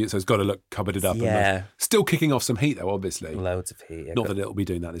 No, so it's got to look cupboarded up. Yeah. And still kicking off some heat, though, obviously. Loads of heat. Not that it'll be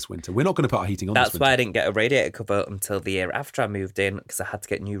doing that this winter. We're not going to put our heating on That's this winter. why I didn't get a radiator cover until the year after I moved in, because I had to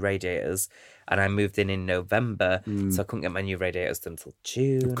get new radiators. And I moved in November, so I couldn't get my new radiators until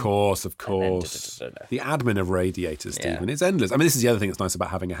June. Of course. Then, The admin of radiators, Stephen. It's endless. I mean, this is the other thing that's nice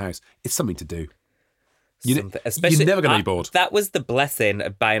about having a house. It's something to do. You're never going to be bored. That was the blessing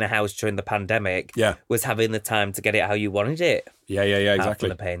of buying a house during the pandemic. Yeah. Was having the time to get it how you wanted it. Yeah, exactly.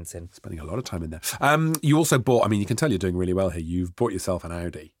 The painting. Spending a lot of time in there. You also bought, I mean, you can tell you're doing really well here. You've bought yourself an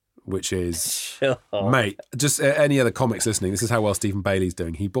Audi, which is, sure. Mate, just any other comics listening, this is how well Stephen Bailey's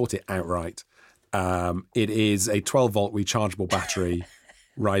doing. He bought it outright. It is a 12-volt rechargeable battery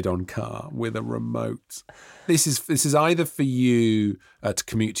ride-on car with a remote. This is either for you to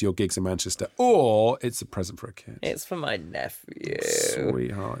commute to your gigs in Manchester, or it's a present for a kid. It's for my nephew.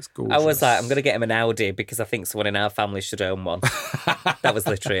 Sweetheart, it's gorgeous. I was like, I'm going to get him an Audi because I think someone in our family should own one. That was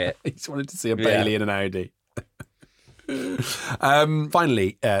literally it. He just wanted to see a Bailey in an Audi.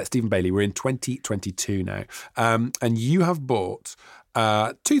 Finally, Stephen Bailey, we're in 2022 now, and you have bought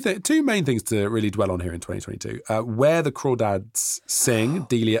two main things to really dwell on here in 2022. Where the Crawdads Sing,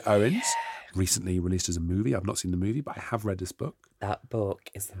 Delia Owens, recently released as a movie. I've not seen the movie, but I have read this book. That book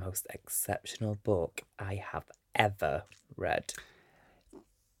is the most exceptional book I have ever read.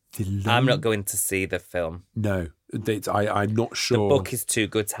 I'm not going to see the film. No, I'm not sure. The book is too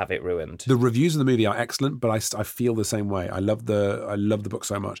good to have it ruined. The reviews of the movie are excellent, but I feel the same way. I love the book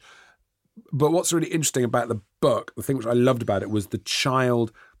so much. But what's really interesting about the book, the thing which I loved about it, was the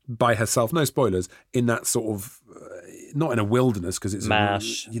child by herself, no spoilers, in that sort of, not in a wilderness, because it's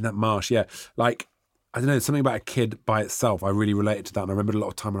marsh. In that marsh, yeah. Like, I don't know, something about a kid by itself. I really related to that. And I remember a lot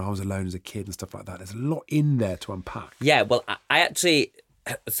of time when I was alone as a kid and stuff like that. There's a lot in there to unpack. Yeah, well, I actually...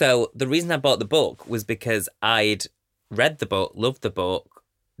 So the reason I bought the book was because I'd read the book, loved the book,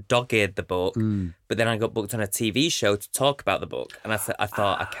 dog-eared the book, but then I got booked on a TV show to talk about the book. And I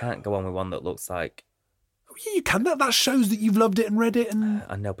thought, I can't go on with one that looks like... Yeah, you can. That shows that you've loved it and read it. And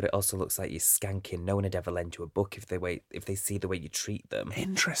I know, but it also looks like you're skanking. No one would ever lend you a book if they see the way you treat them.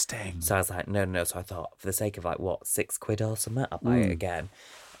 Interesting. So I was like, no. So I thought, for the sake of £6 or something, I'll buy it again.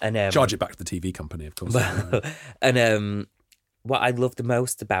 And charge it back to the TV company, of course. And what I love the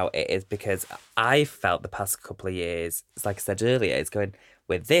most about it is because I felt the past couple of years, it's like I said earlier, it's going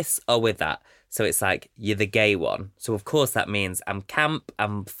with this or with that. So it's like, you're the gay one. So of course that means I'm camp,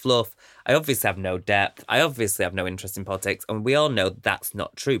 I'm fluff. I obviously have no depth. I obviously have no interest in politics. And we all know that's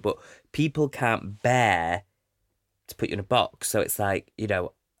not true. But people can't bear to put you in a box. So it's like,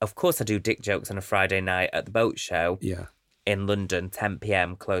 of course I do dick jokes on a Friday night at the boat show. Yeah. In London, 10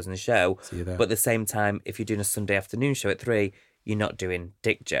 p.m, closing the show. See you there. But at the same time, if you're doing a Sunday afternoon show at 3, you're not doing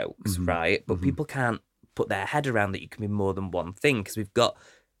dick jokes, right? But people can't put their head around that you can be more than one thing, because we've got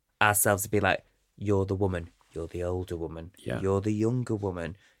ourselves to be like, you're the woman, you're the older woman, you're the younger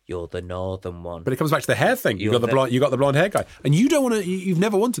woman, you're the northern one. But it comes back to the hair thing. You got the blonde hair guy, and you don't want to. You've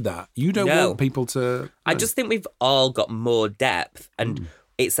never wanted that. You don't want people to. I just think we've all got more depth, and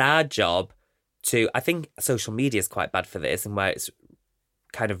it's our job to. I think social media is quite bad for this, and where it's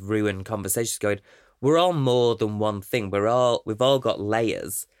kind of ruin conversations going, we're all more than one thing. We've all got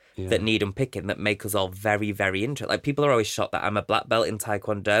layers that need unpicking that make us all very, very interesting. Like, people are always shocked that I'm a black belt in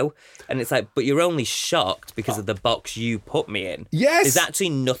Taekwondo. And it's like, but you're only shocked because of the box you put me in. Yes. There's actually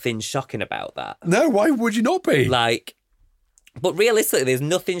nothing shocking about that. No, why would you not be? Like, but realistically, there's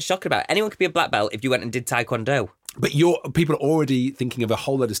nothing shocking about it. Anyone could be a black belt if you went and did Taekwondo. But people are already thinking of a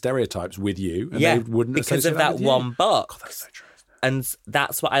whole load of stereotypes with you. And they wouldn't because of that one box. God, that's so true. And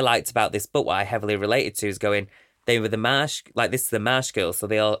that's what I liked about this book, what I heavily related to, is going, they were the Marsh, like, this is the Marsh girl,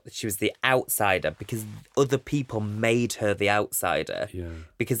 so she was the outsider because other people made her the outsider. Yeah.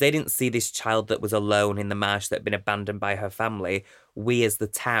 Because they didn't see this child that was alone in the marsh that had been abandoned by her family. We as the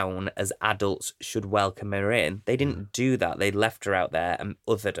town, as adults, should welcome her in. They didn't do that. They left her out there and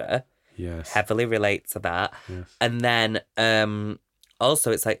othered her. Yes. Heavily relate to that. Yes. And then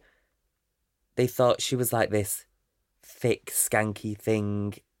also it's like, they thought she was like this thick, skanky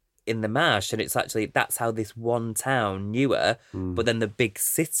thing in the marsh, and it's actually, that's how this one town knew her. But then the big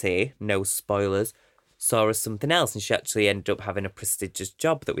city, no spoilers, saw her as something else, and she actually ended up having a prestigious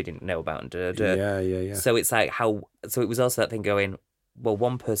job that we didn't know about. Yeah. So it's like so it was also that thing going, well,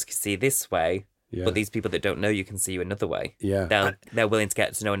 one person can see this way, but these people that don't know you can see you another way. Yeah. They're willing to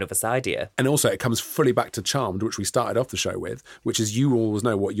get to know another side of you. And also it comes fully back to Charmed, which we started off the show with, which is you always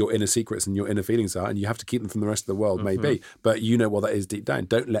know what your inner secrets and your inner feelings are, and you have to keep them from the rest of the world, maybe. But you know what that is deep down.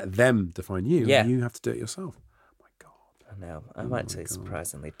 Don't let them define you. Yeah. You have to do it yourself. Oh, my God. I know. I'm actually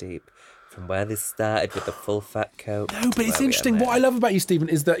surprisingly deep. From where this started with the full fat coat. No, but it's interesting. What I love about you, Stephen,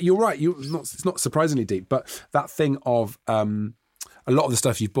 is that you're right. It's not surprisingly deep, but that thing of... a lot of the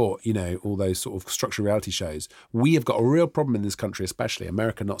stuff you've bought, you know, all those sort of structured reality shows, we have got a real problem in this country, especially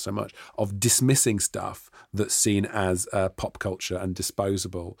America, not so much, of dismissing stuff that's seen as pop culture and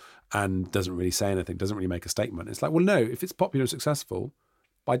disposable and doesn't really say anything, doesn't really make a statement. It's like, well, no, if it's popular and successful,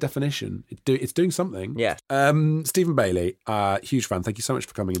 by definition, it's doing something. Yeah. Stephen Bailey, huge fan. Thank you so much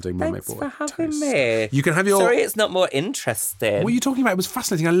for coming and doing My Mate Thanks for having me. You can have your... Sorry it's not more interesting. What are you talking about? It was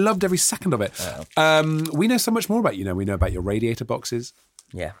fascinating. I loved every second of it. Oh. We know so much more about you now. We know about your radiator boxes.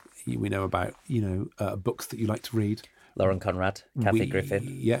 Yeah. We know about, books that you like to read. Lauren Conrad, Kathy Griffin.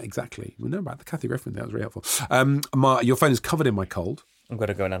 Yeah, exactly. We know about the Kathy Griffin thing. That was really helpful. Your phone is covered in my cold. I'm going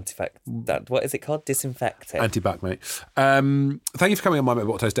to go and what is it called? Disinfect it. Anti-bac, mate. Thank you for coming on My Mate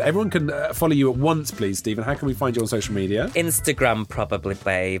Bottle Toaster. Everyone can follow you at once, please, Stephen. How can we find you on social media? Instagram, probably,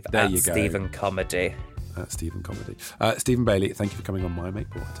 babe. There you go. Stephen Comedy. Stephen Comedy. Stephen Bailey, thank you for coming on My Mate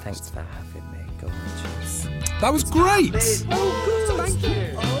Bottle Toaster. Thanks for having me. Gorgeous. That was great. Thank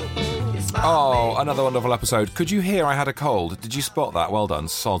you. Oh, another wonderful episode. Could you hear I had a cold? Did you spot that? Well done.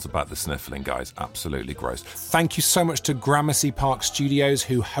 Sods about the sniffling, guys. Absolutely gross. Thank you so much to Gramercy Park Studios,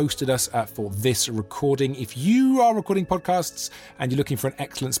 who hosted us for this recording. If you are recording podcasts and you're looking for an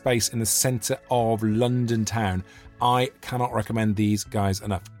excellent space in the centre of London town, I cannot recommend these guys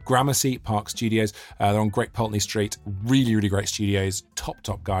enough. Gramercy Park Studios. They're on Great Pulteney Street. Really, really great studios. Top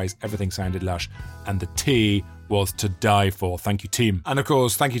guys. Everything sounded lush. And the tea was to die for. Thank you, team. And of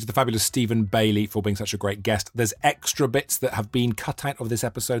course, thank you to the fabulous Stephen Bailey for being such a great guest. There's extra bits that have been cut out of this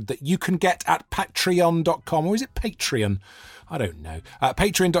episode that you can get at patreon.com. Or is it Patreon? I don't know.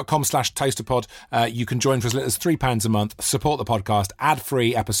 Patreon.com/toasterpod. You can join for as little as £3 a month, support the podcast,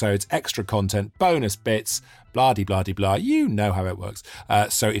 ad-free episodes, extra content, bonus bits, blah-de-blah-de-blah. You know how it works.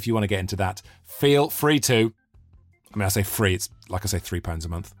 So if you want to get into that, feel free to. I mean, I say free, it's like I say £3 a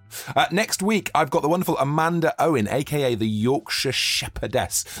month. Next week, I've got the wonderful Amanda Owen, a.k.a. the Yorkshire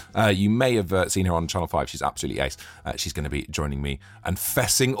Shepherdess. You may have seen her on Channel 5. She's absolutely ace. She's going to be joining me and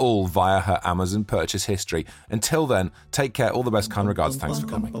fessing all via her Amazon purchase history. Until then, take care. All the best. Kind regards. Thanks for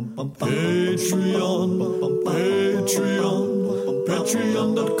coming.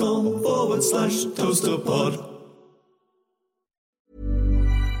 Patreon.com/toasterpod.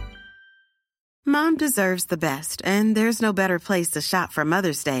 Mom deserves the best, and there's no better place to shop for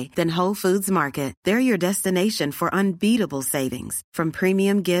Mother's Day than Whole Foods Market. They're your destination for unbeatable savings, from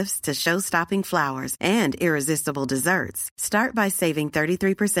premium gifts to show-stopping flowers and irresistible desserts. Start by saving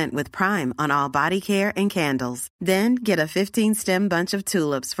 33% with Prime on all body care and candles. Then get a 15-stem bunch of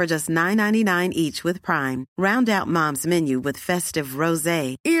tulips for just $9.99 each with Prime. Round out Mom's menu with festive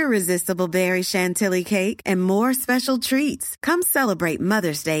rosé, irresistible berry chantilly cake, and more special treats. Come celebrate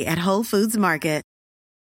Mother's Day at Whole Foods Market.